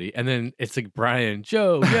somebody, and then it's like Brian,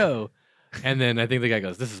 Joe, yo, and then I think the guy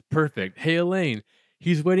goes, "This is perfect. Hey Elaine,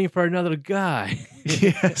 he's waiting for another guy."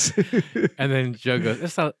 Yes, and then Joe goes,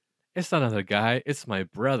 "It's not another guy. It's my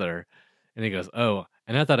brother," and he goes, "Oh,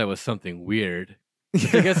 and I thought it was something weird."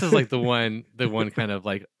 Which I guess is like the one kind of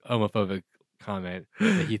like homophobic comment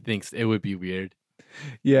that he thinks it would be weird.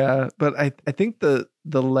 Yeah, but I think the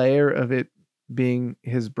layer of it being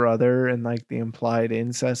his brother and like the implied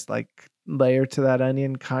incest like layer to that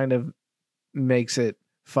onion kind of makes it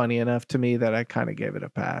funny enough to me that I kind of gave it a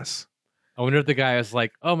pass. I wonder if the guy is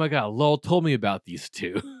like, "Oh my god, Lowell told me about these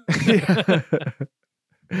two."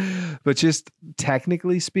 But just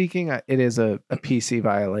technically speaking, it is a PC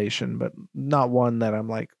violation, but not one that I'm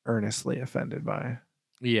like earnestly offended by.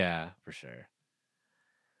 Yeah, for sure.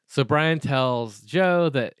 So Brian tells Joe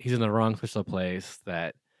that he's in the wrong special place,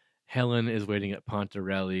 that Helen is waiting at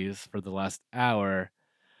Pontarelli's for the last hour,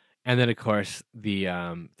 and then of course the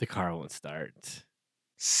car won't start.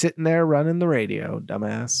 Sitting there running the radio,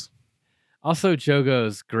 dumbass. Also, Joe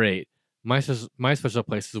goes, "Great. My special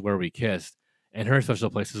place is where we kissed, and her special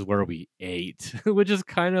place is where we ate," which is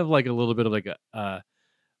kind of like a little bit of like a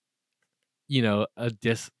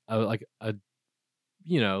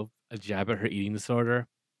jab at her eating disorder.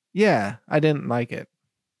 Yeah, I didn't like it.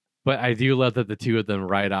 But I do love that the two of them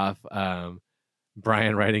write off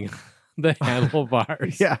Brian riding the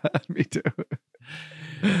handlebars. Yeah, me too.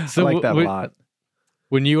 So I like that a lot.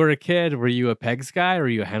 When you were a kid, were you a pegs guy or were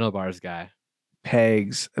you a handlebars guy?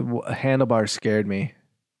 Pegs. Handlebars scared me.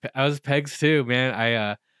 I was pegs too, man.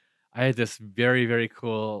 I had this very, very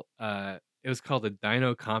cool it was called a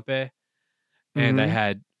Dyno Compe, and I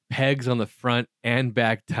had pegs on the front and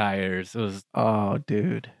back tires. It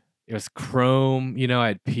was chrome,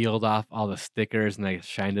 I'd peeled off all the stickers and I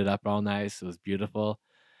shined it up all nice. It was beautiful.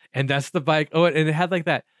 And that's the bike. Oh, and it had like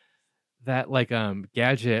that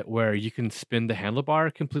gadget where you can spin the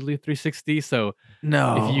handlebar completely 360. So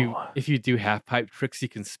if you do half pipe tricks, you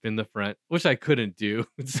can spin the front, which I couldn't do.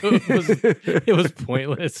 So it was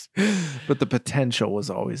pointless. But the potential was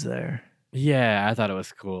always there. Yeah, I thought it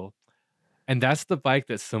was cool. And that's the bike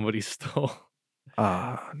that somebody stole.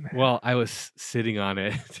 Oh, man. Well, I was sitting on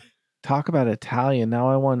it. Talk about Italian. Now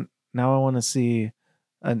I want to see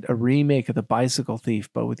a remake of The Bicycle Thief,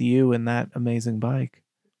 but with you and that amazing bike.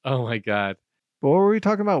 Oh my god. But what were we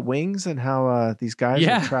talking about? Wings and how these guys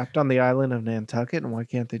are trapped on the island of Nantucket, and why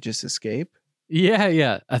can't they just escape?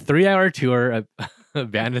 Yeah. A 3-hour tour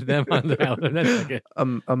abandoned them on the island of Nantucket.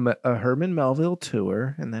 A Herman Melville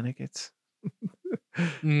tour, and then it gets.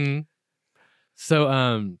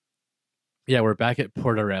 So we're back at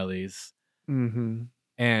Portarelli's. Mm-hmm.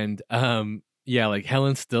 And like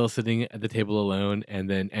Helen's still sitting at the table alone, and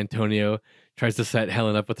then Antonio tries to set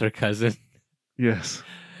Helen up with her cousin. Yes.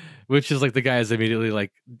 Which is like the guy is immediately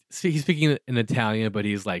like he's speaking in Italian, but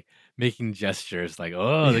he's like making gestures like,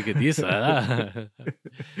 "Oh, look at this." I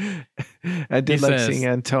did seeing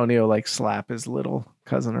Antonio like slap his little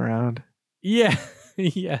cousin around. Yeah.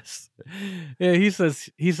 Yes. Yeah, he says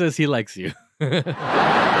he likes you.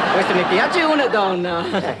 Questa mi piace una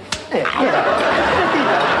donna.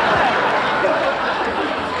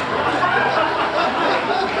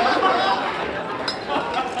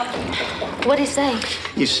 What do you say?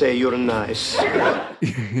 You say you're nice.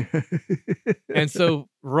 And so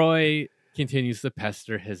Roy continues to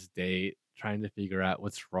pester his date, trying to figure out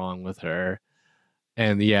what's wrong with her.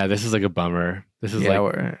 And this is like a bummer. This is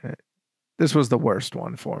this was the worst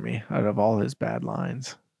one for me out of all his bad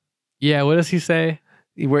lines. Yeah, what does he say?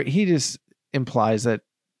 Where he just implies that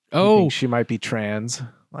he thinks she might be trans.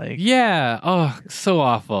 Like, yeah. Oh, so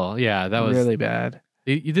awful. Yeah, that was really bad.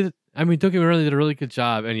 You did. I mean, don't get me wrong, did a really good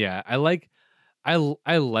job. And yeah,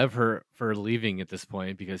 I love her for leaving at this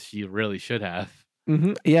point because she really should have.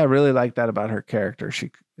 Mm-hmm. Yeah, I really like that about her character. She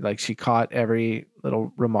caught every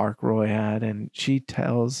little remark Roy had, and she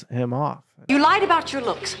tells him off. You lied about your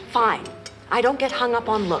looks. Fine. I don't get hung up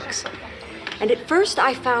on looks. And at first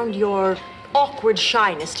I found your awkward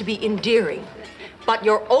shyness to be endearing. But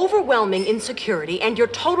your overwhelming insecurity and your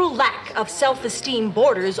total lack of self-esteem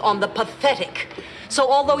borders on the pathetic. So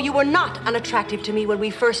although you were not unattractive to me when we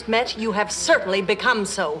first met, you have certainly become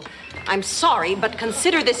so. I'm sorry, but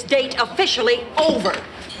consider this date officially over.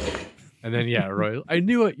 And then, yeah, Roy, I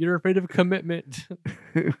knew it. You're afraid of commitment.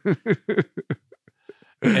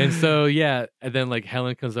 And so, yeah. And then, like,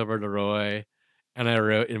 Helen comes over to Roy, and I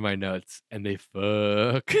wrote in my notes, and they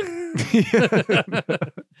fuck.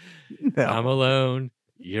 No. I'm alone.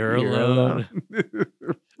 You're alone.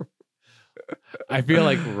 I feel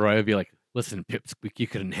like Roy would be like, listen, Pipsqueak, you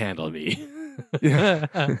couldn't handle me. Yeah.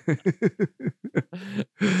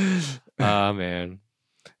 Oh, man.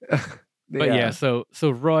 But yeah, so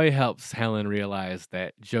Roy helps Helen realize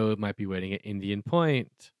that Joe might be waiting at Indian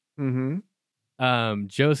Point. Mm-hmm.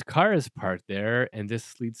 Joe's car is parked there, and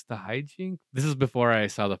this leads to hijink. This is before I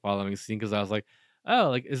saw the following scene because I was like, oh,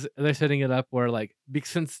 like they're setting it up where like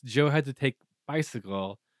since Joe had to take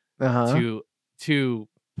bicycle Uh-huh. to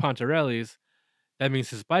Pontarelli's, that means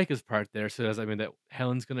his bike is parked there. So does that mean that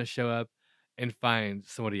Helen's gonna show up and find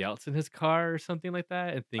somebody else in his car or something like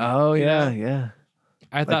that? And think, Oh, you yeah, know? yeah.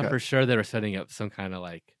 I Like thought a- for sure they were setting up some kind of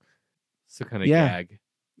Yeah. gag.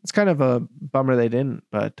 It's kind of a bummer they didn't,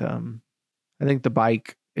 but I think the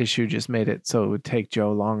bike issue just made it so it would take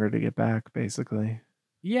Joe longer to get back, basically.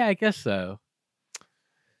 Yeah, I guess so.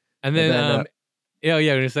 And And then, then, yeah,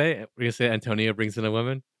 we're gonna say Antonio brings in a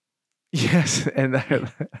woman. Yes, and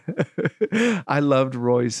I loved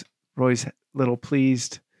Roy's little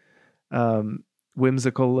pleased,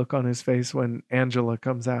 whimsical look on his face when Angela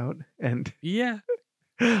comes out, and Yeah,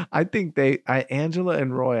 I think Angela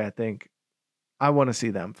and Roy. I think I want to see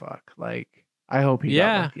them fuck. Like, I hope he got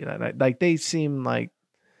yeah, lucky that night. Like, they seem like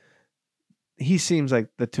he seems like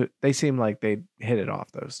the two. They seem like they hit it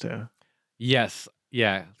off, those two. yes,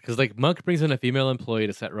 yeah. Because like Monk brings in a female employee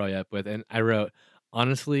to set Roy up with, and I wrote,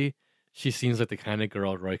 honestly, she seems like the kind of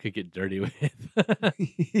girl Roy could get dirty with.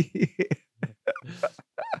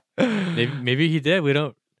 Maybe he did. We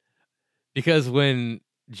don't, because when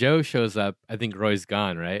Joe shows up, I think Roy's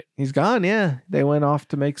gone, right? He's gone. Yeah, they went off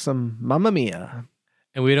to make some Mamma Mia.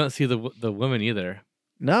 And we don't see the woman either.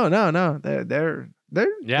 No. They're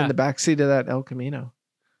Yeah. in the backseat of that El Camino.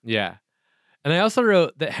 Yeah. And I also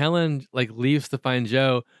wrote that Helen like leaves to find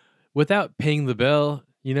Joe without paying the bill.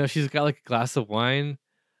 You know, she's got like a glass of wine.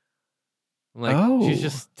 I'm like, she's Oh.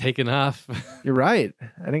 just taking off. You're right.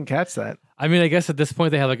 I didn't catch that. I mean, I guess at this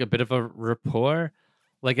point they have like a bit of a rapport.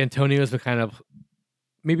 Like Antonio's been kind of,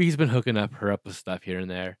 maybe he's been hooking her up with stuff here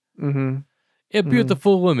and there. Mm-hmm. A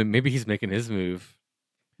beautiful woman. Maybe he's making his move.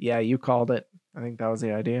 Yeah, you called it. I think that was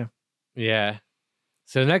the idea. Yeah.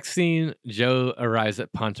 So next scene, Joe arrives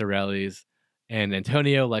at Pontarelli's, and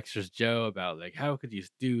Antonio lectures Joe about like, how could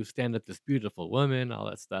you stand up this beautiful woman, all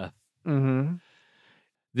that stuff. Mm-hmm.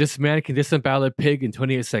 This man can disembowel a pig in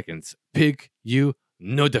 28 seconds. Pig, you,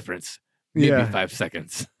 no difference. Maybe Yeah. 5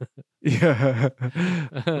 seconds. Yeah.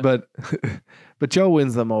 but Joe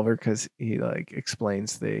wins them over because he like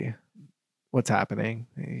explains what's happening.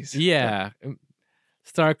 He's Yeah.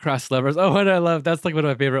 Star-crossed lovers. Oh, and I love, that's like one of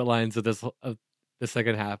my favorite lines of the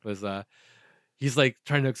second half was he's like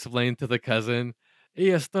trying to explain to the cousin,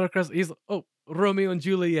 yeah, star-crossed, he's, oh, Romeo and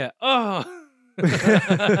Juliet. Oh.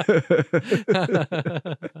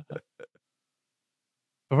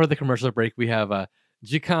 Before the commercial break, we have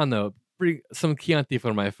Gicano, bring some Chianti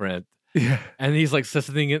for my friend. Yeah. And he's like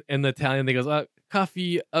sitting in Italian. He goes,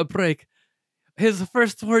 coffee, a break. His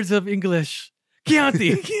first words of English,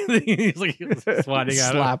 Chianti. He's like swatting at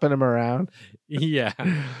him. Slapping him around. Yeah.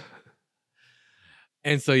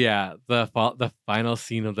 And so, yeah, the final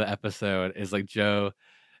scene of the episode is like Joe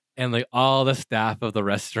and like all the staff of the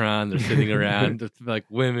restaurant. They're sitting around, it's like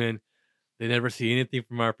women. They never see anything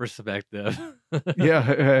from our perspective.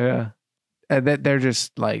 Yeah. And that they're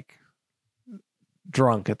just like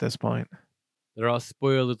drunk at this point. They're all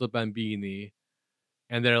spoiled little bambini,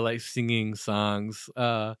 and they're like singing songs.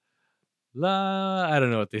 I don't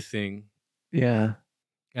know what they sing. Yeah.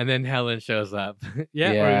 And then Helen shows up. Yeah.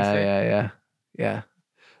 What were you saying? Yeah.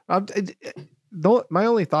 My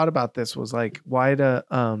only thought about this was like, why where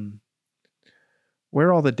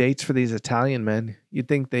are all the dates for these Italian men? You'd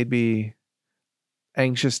think they'd be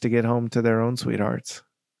anxious to get home to their own sweethearts.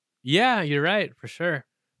 Yeah, you're right, for sure.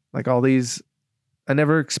 Like all these, I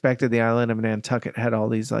never expected the island of Nantucket had all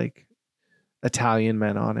these like Italian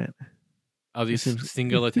men on it. All these seems-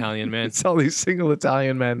 single Italian men. It's all these single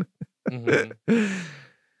Italian men. Mhm.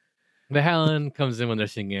 The Helen comes in when they're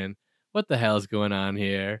singing, what the hell is going on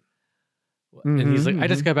here? And he's like, I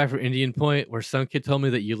just got back from Indian Point where some kid told me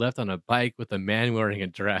that you left on a bike with a man wearing a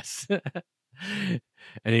dress.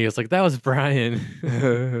 And he was like, that was Brian.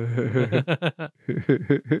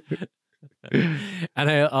 And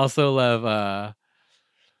I also love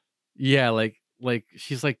Yeah, like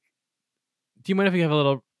she's like, do you mind if we have a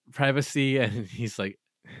little privacy? And he's like,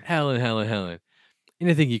 Helen.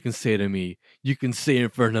 Anything you can say to me, you can say in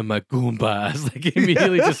front of my Goombas. Like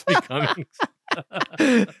immediately just becoming.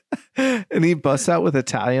 And he busts out with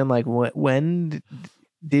Italian. Like, when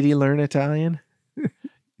did he learn Italian?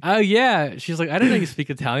 Oh yeah, she's like, I don't know you speak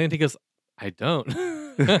Italian. He goes, I don't.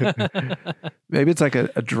 Maybe it's like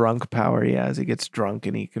a drunk power he has. He gets drunk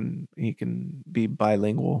and he can be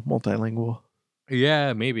bilingual, multilingual.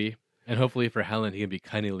 Yeah, maybe. And hopefully for Helen, he can be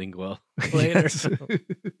cunnilingual later. Yes.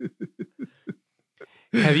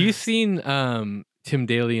 Have you seen Tim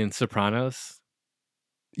Daly in Sopranos?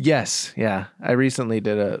 Yes, yeah. I recently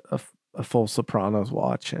did a full Sopranos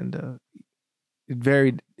watch, and it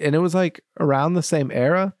varied, and it was like around the same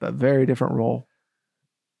era, but very different role.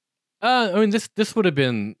 I mean, this would have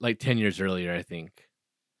been like 10 years earlier, I think.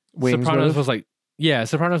 Sopranos was like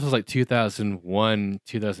 2001,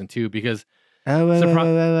 2002, because you're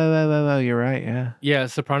right, yeah. Yeah,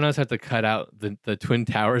 Sopranos had to cut out the Twin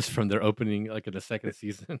Towers from their opening, like in the second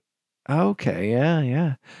season. Okay,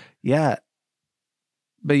 yeah.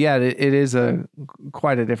 But yeah, it is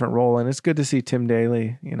quite a different role, and it's good to see Tim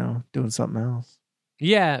Daly, doing something else.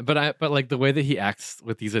 Yeah, but like the way that he acts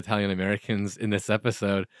with these Italian Americans in this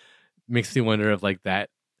episode makes me wonder if like that,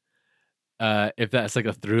 if that's like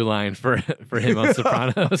a through line for him on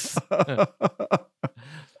Sopranos.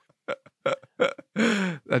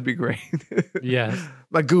 That'd be great. Yes.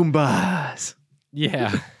 My Goombas.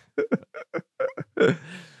 Yeah.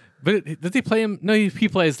 But does he play him? No, he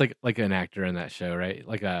plays like an actor in that show, right?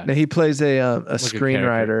 Like a. No, he plays a like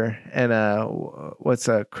screenwriter, and what's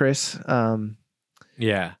Chris?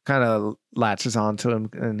 Yeah, kind of latches onto him,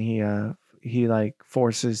 and he like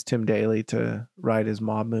forces Tim Daly to write his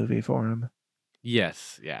mob movie for him.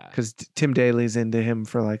 Yes, yeah. Because Tim Daly's into him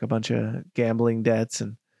for like a bunch of gambling debts,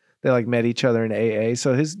 and they like met each other in AA.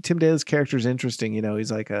 So Tim Daly's character is interesting.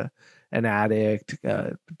 He's like an addict,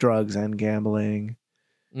 drugs and gambling.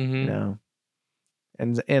 Mm-hmm.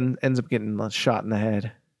 And ends up getting shot in the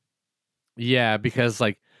head. Yeah, because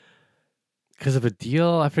of a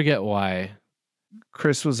deal. I forget why.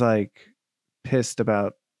 Chris was like pissed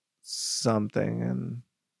about something, and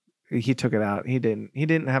he took it out. He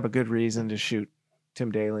didn't have a good reason to shoot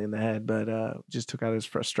Tim Daly in the head, but just took out his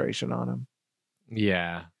frustration on him.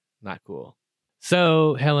 Yeah, not cool.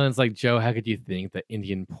 So Helen's like, Joe, how could you think that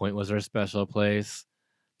Indian Point was our special place?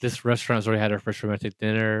 This restaurant's already had our first romantic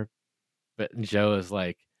dinner. But Joe is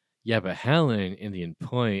like, yeah, but Helen, Indian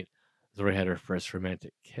Point, has already had her first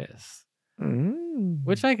romantic kiss.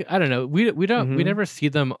 Which I don't know. We never see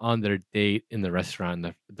them on their date in the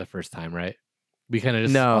restaurant the first time, right? We kind of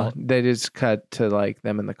just they just cut to like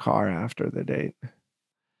them in the car after the date,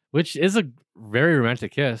 which is a very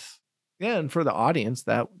romantic kiss. Yeah, and for the audience,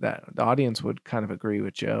 that the audience would kind of agree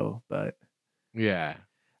with Joe, but yeah,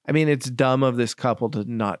 I mean, it's dumb of this couple to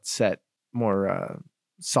not set more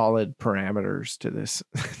solid parameters to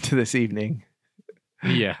this evening.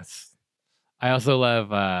 Yes, I also love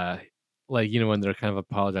when they're kind of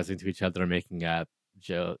apologizing to each other or making up.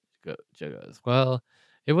 Joe goes, well,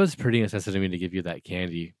 it was pretty insensitive of me to give you that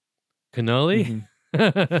candy. Cannoli?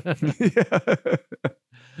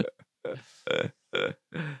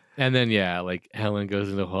 And then, Helen goes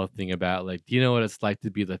into the whole thing about, do you know what it's like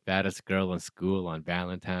to be the fattest girl in school on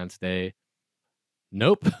Valentine's Day?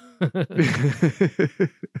 Nope. One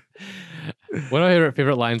of my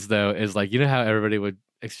favorite lines, though, is, you know how everybody would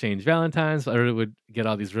exchange Valentines? Everybody would get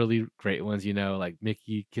all these really great ones, like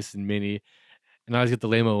Mickey kissing Minnie. And I always get the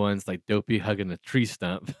lame ones, like Dopey hugging a tree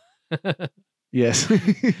stump. Yes.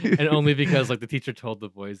 And only because, the teacher told the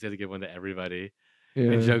boys they had to give one to everybody.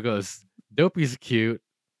 Yeah. And Joe goes, Dopey's cute.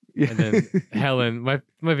 Yeah. And then Helen, my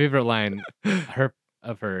favorite line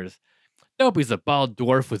of hers, Dopey's a bald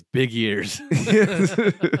dwarf with big ears.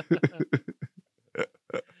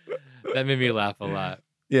 That made me laugh a lot.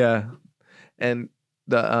 Yeah. And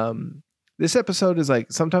the this episode is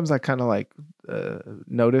sometimes I kind of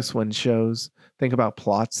notice when shows think about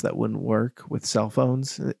plots that wouldn't work with cell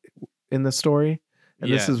phones in the story.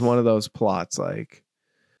 And This is one of those plots.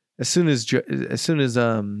 As soon as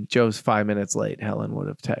Joe's 5 minutes late, Helen would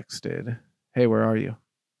have texted, "Hey, where are you?"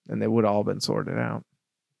 And they would all been sorted out.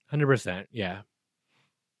 100%, yeah.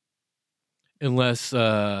 Unless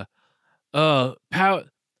cell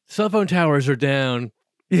phone towers are down.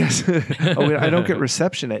 Yes. I don't get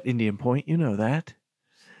reception at Indian Point. You know that.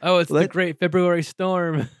 Oh, it's the great February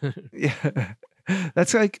storm. Yeah.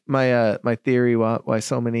 That's my theory why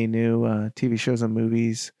so many new TV shows and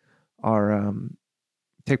movies are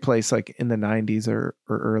take place in the 90s or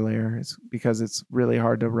earlier. It's because it's really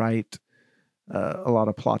hard to write a lot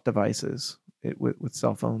of plot devices with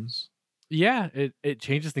cell phones. Yeah, it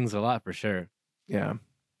changes things a lot for sure. Yeah.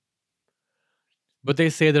 But they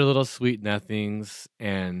say they're little sweet nothings,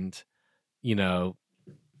 and you know,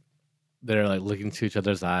 they're like looking to each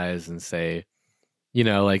other's eyes and say,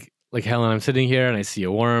 like Helen, I'm sitting here and I see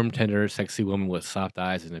a warm, tender, sexy woman with soft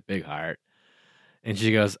eyes and a big heart. And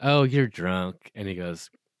she goes, "Oh, you're drunk." And he goes,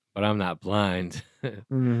 "But I'm not blind."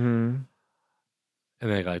 Mm-hmm. And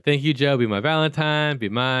they're like, "Thank you, Joe. Be my Valentine. Be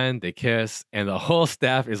mine." They kiss, and the whole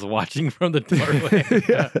staff is watching from the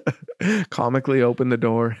doorway. Comically open the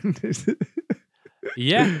door.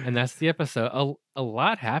 Yeah, and that's the episode. A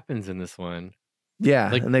lot happens in this one. Yeah,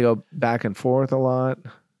 Like- and they go back and forth a lot.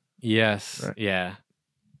 Yes. Right. Yeah.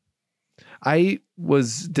 I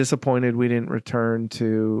was disappointed we didn't return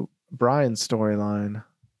to Brian's storyline.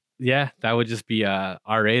 Yeah, that would just be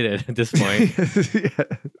R-rated at this point. Yeah.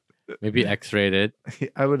 Maybe X-rated.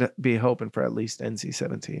 I would be hoping for at least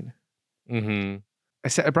NC-17.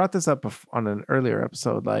 Mm-hmm. I brought this up on an earlier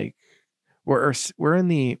episode. Like, we're in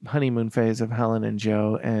the honeymoon phase of Helen and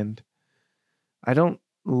Joe, and I don't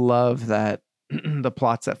love that the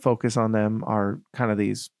plots that focus on them are kind of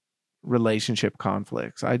these relationship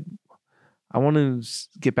conflicts. I want to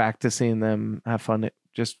get back to seeing them have fun,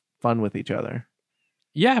 just fun with each other.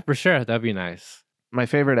 Yeah, for sure. That'd be nice. My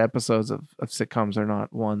favorite episodes of sitcoms are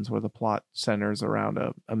not ones where the plot centers around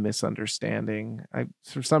a misunderstanding.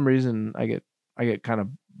 For some reason I get kind of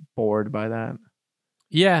bored by that.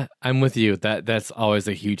 Yeah, I'm with you. That's always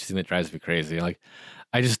a huge thing that drives me crazy. Like,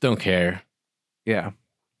 I just don't care. Yeah.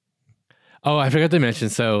 Oh, I forgot to mention.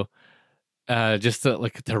 So, just to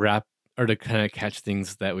wrap or to kind of catch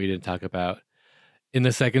things that we didn't talk about in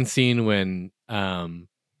the second scene when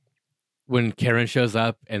Karen shows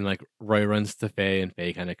up and like Roy runs to Faye and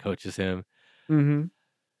Faye kind of coaches him. Mm-hmm.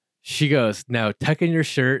 She goes, "Now tuck in your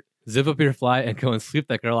shirt, zip up your fly, and go and sweep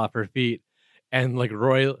that girl off her feet." And like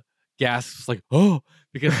Roy gasps like, "Oh,"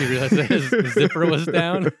 because he realized that his zipper was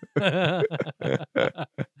down.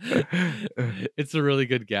 It's a really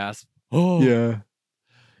good gasp. Oh Yeah.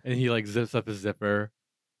 And he like zips up his zipper.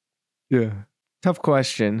 Yeah. Tough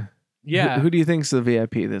question. Yeah. Who do you think's the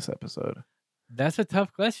VIP this episode? That's a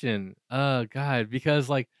tough question. Oh God, because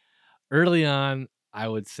like early on, I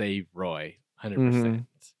would say Roy, 100%.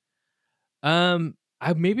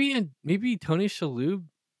 I maybe Tony Shalhoub.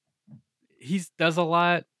 He does a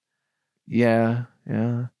lot, Yeah.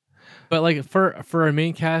 but like for our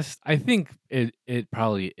main cast, I think it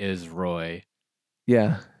probably is Roy.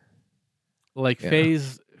 Yeah. Like Yeah.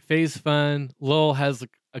 Faye's fun. Lowell has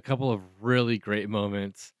a couple of really great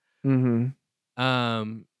moments. Mm-hmm.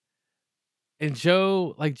 And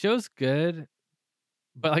Joe's good,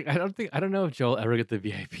 but like I don't know if Joe will ever get the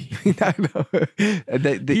VIP. I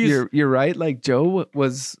know. You're right. Like, Joe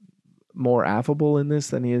was more affable in this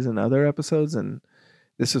than he is in other episodes, and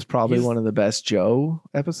this was probably He's- one of the best Joe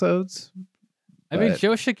episodes. I mean, But-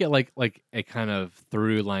 Joe should get like a kind of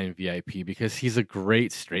through line VIP because he's a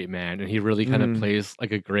great straight man and he really kind of plays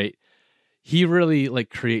like he really like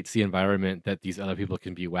creates the environment that these other people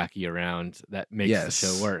can be wacky around that makes the Yes.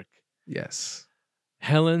 show work. Yes.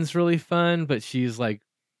 Helen's really fun, but she's got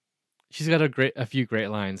a few great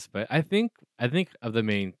lines. But I think of the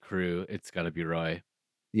main crew, it's got to be Roy.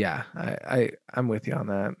 Yeah. I'm with you on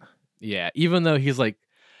that. Yeah, even though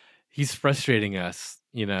he's frustrating us,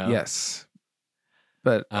 Yes.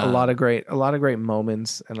 But a lot of great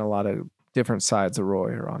moments and a lot of different sides of Roy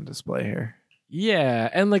are on display here. Yeah,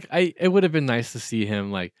 and like it would have been nice to see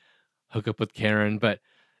him like hook up with Karen, but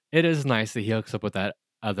it is nice that he hooks up with that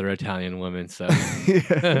other Italian woman. So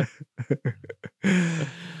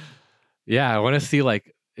yeah, I want to see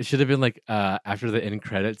like it should have been like after the end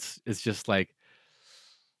credits, it's just like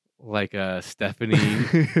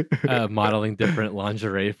Stephanie modeling different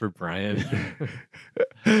lingerie for Brian.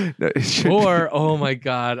 No, it should Or oh my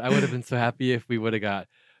God, I would have been so happy if we would have got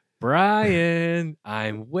Brian,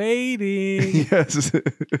 I'm waiting. Yes.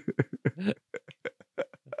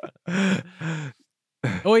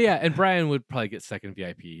 Oh yeah, and Brian would probably get second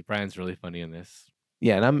VIP. Brian's really funny in this.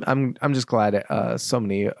 Yeah, and I'm just glad so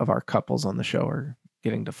many of our couples on the show are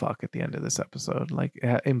getting to fuck at the end of this episode, like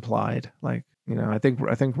implied. Like, I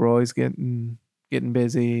think Roy's getting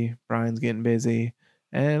busy, Brian's getting busy,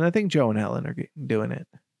 and I think Joe and Helen are doing it.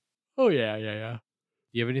 Oh yeah. Do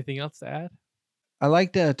you have anything else to add? I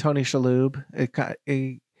liked Tony Shalhoub.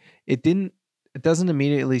 It doesn't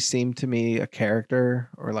immediately seem to me a character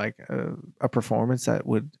or like a performance that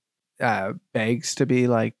would begs to be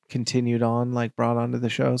like continued on, like brought onto the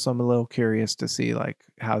show. So I'm a little curious to see like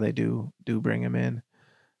how they do bring him in.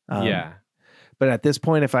 Yeah. But at this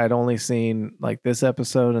point, if I had only seen like this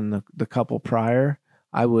episode and the couple prior,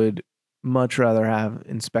 I would much rather have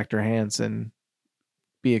Inspector Hansen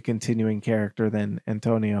be a continuing character than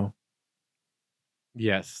Antonio.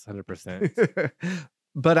 Yes, 100%.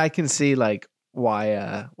 But I can see like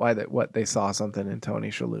why what they saw something in Tony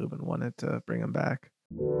Shalhoub and wanted to bring him back.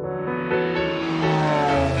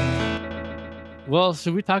 Well,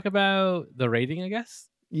 should we talk about the rating, I guess?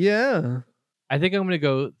 Yeah. I think I'm going to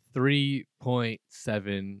go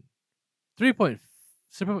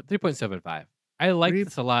 3.75. I like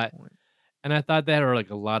this a lot. And I thought there were like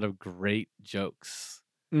a lot of great jokes.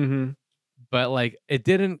 Mm-hmm. But like it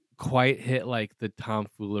didn't quite hit like the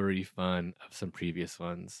tomfoolery fun of some previous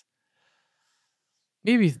ones.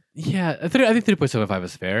 Maybe, yeah. I think 3.75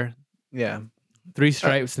 is fair. Yeah. 3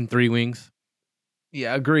 stripes and 3 wings.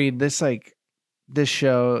 Yeah, agreed. This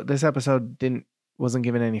episode wasn't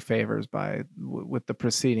given any favors with the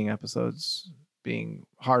preceding episodes being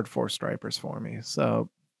hard 4 stripers for me.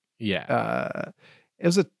 So yeah, it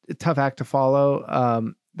was a tough act to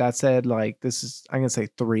follow. That said, like I'm gonna say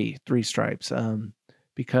 3 stripes.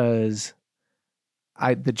 Because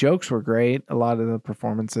the jokes were great. A lot of the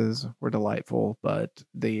performances were delightful, but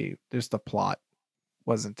the plot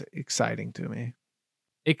wasn't exciting to me.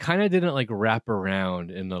 It kind of didn't like wrap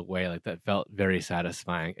around in a way like that felt very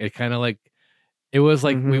satisfying. It kind of like it was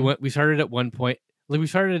like we started at one point, like we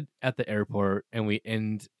started at the airport and we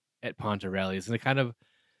end at Pontarelli's, and it kind of,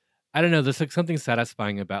 I don't know, there's like something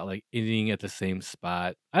satisfying about like ending at the same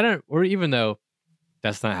spot. Or even though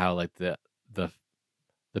that's not how like the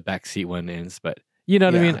backseat one ends, but you know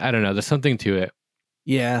what I mean? I don't know. There's something to it.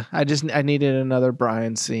 Yeah. I needed another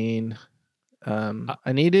Brian scene.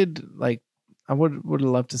 I needed like, I would have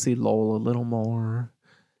loved to see Lowell a little more.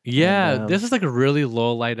 Yeah. And, this is like a really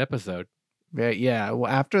low light episode. Yeah. Well,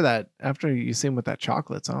 after you see him with that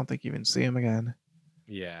chocolates, I don't think you even see him again.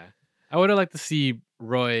 Yeah. I would have liked to see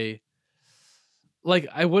Roy. Like,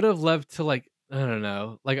 I would have loved to like, I don't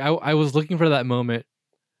know. Like I was looking for that moment.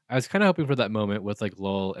 I was kind of hoping for that moment with like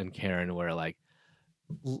Lowell and Karen where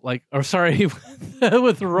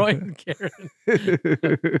with Roy and Karen.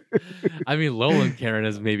 I mean, Lowell and Karen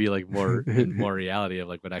is maybe like more reality of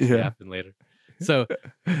like what actually happened later. So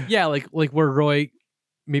yeah, like where Roy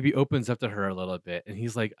maybe opens up to her a little bit and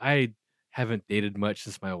he's like, I haven't dated much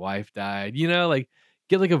since my wife died, you know, like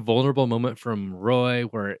get like a vulnerable moment from Roy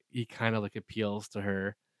where he kind of like appeals to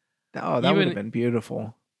her. Oh, that would have been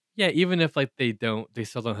beautiful. Yeah, even if like they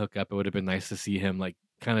still don't hook up, it would have been nice to see him like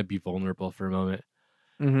kind of be vulnerable for a moment.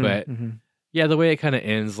 Mm-hmm, but yeah, the way it kind of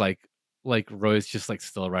ends, like Roy's just like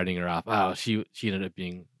still writing her off. Oh, she ended up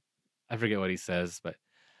being, I forget what he says, but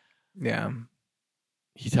yeah,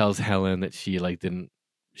 he tells Helen that she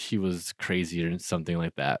was crazy or something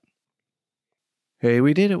like that. Hey,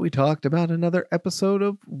 we did it. We talked about another episode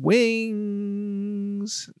of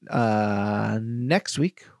Wings. Next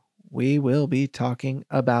week, we will be talking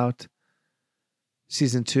about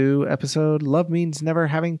season 2 episode Love Means Never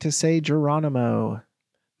Having to Say Geronimo.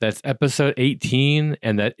 That's episode 18,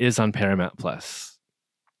 and that is on Paramount Plus.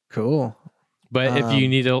 Cool. But if you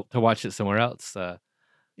need to watch it somewhere else,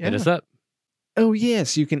 hit us up. Oh,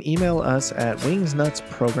 yes. You can email us at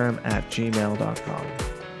wingsnutsprogram@gmail.com.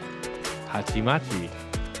 Hachimachi.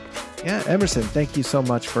 Yeah, Emerson, thank you so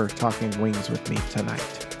much for talking wings with me tonight.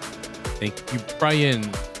 Thank you,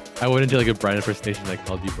 Brian. I wouldn't do like a Brian impersonation. I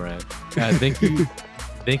called you Brian. Thank you.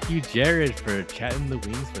 Thank you, Jared, for chatting the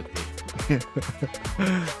wings with me.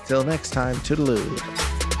 Till next time,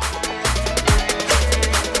 toodaloo.